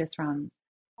as practice runs.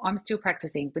 I'm still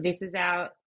practicing, but this is our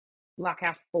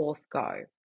fourth go.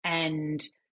 And,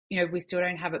 we still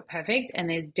don't have it perfect. And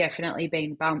there's definitely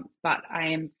been bumps, but I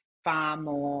am far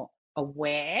more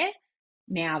aware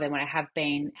now than what I have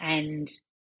been. And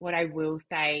what I will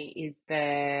say is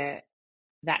that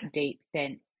deep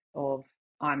sense of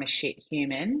I'm a shit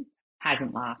human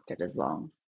hasn't lasted as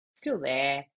long. Still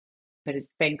there, but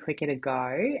it's been quicker to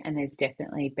go. And there's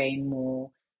definitely been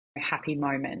more happy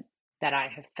moments that I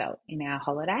have felt in our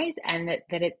holidays, and that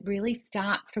it really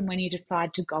starts from when you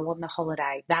decide to go on the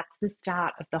holiday. That's the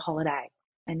start of the holiday,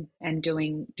 and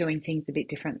doing things a bit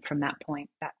different from that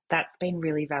point. That's been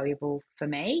really valuable for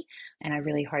me, and I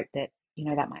really hope that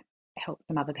that might help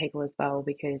some other people as well,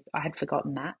 because I had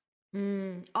forgotten that.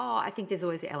 I think there's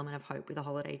always an element of hope with a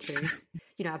holiday too.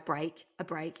 A break,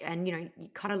 and you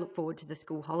kind of look forward to the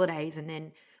school holidays, and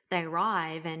then they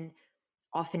arrive, and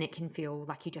often it can feel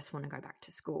like you just want to go back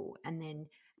to school,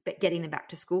 but getting them back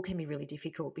to school can be really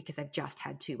difficult because they've just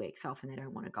had 2 weeks off and they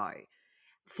don't want to go.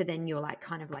 So then you're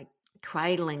kind of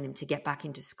cradling them to get back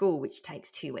into school, which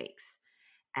takes 2 weeks.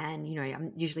 And,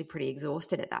 I'm usually pretty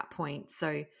exhausted at that point.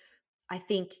 So I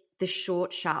think the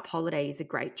short, sharp holiday is a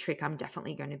great trick. I'm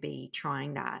definitely going to be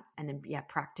trying that and then,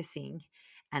 practicing.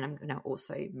 And I'm going to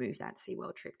also move that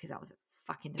SeaWorld trip because that was a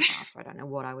fucking disaster. I don't know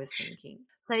what I was thinking.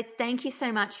 So thank you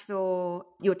so much for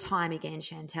your time again,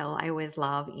 Shantelle. I always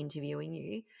love interviewing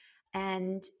you.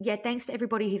 And thanks to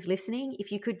everybody who's listening.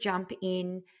 If you could jump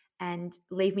in and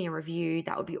leave me a review,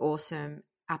 that would be awesome.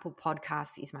 Apple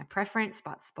Podcasts is my preference,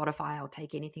 but Spotify, I'll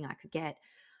take anything I could get.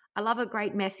 I love a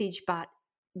great message, but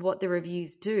what the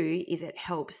reviews do is it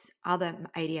helps other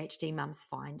ADHD mums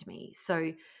find me.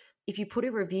 So if you put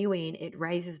a review in, it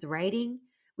raises the rating,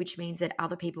 which means that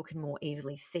other people can more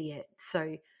easily see it.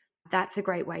 So that's a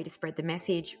great way to spread the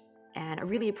message. And I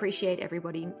really appreciate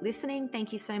everybody listening.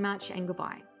 Thank you so much, and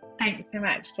goodbye. Thanks so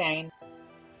much, Jane.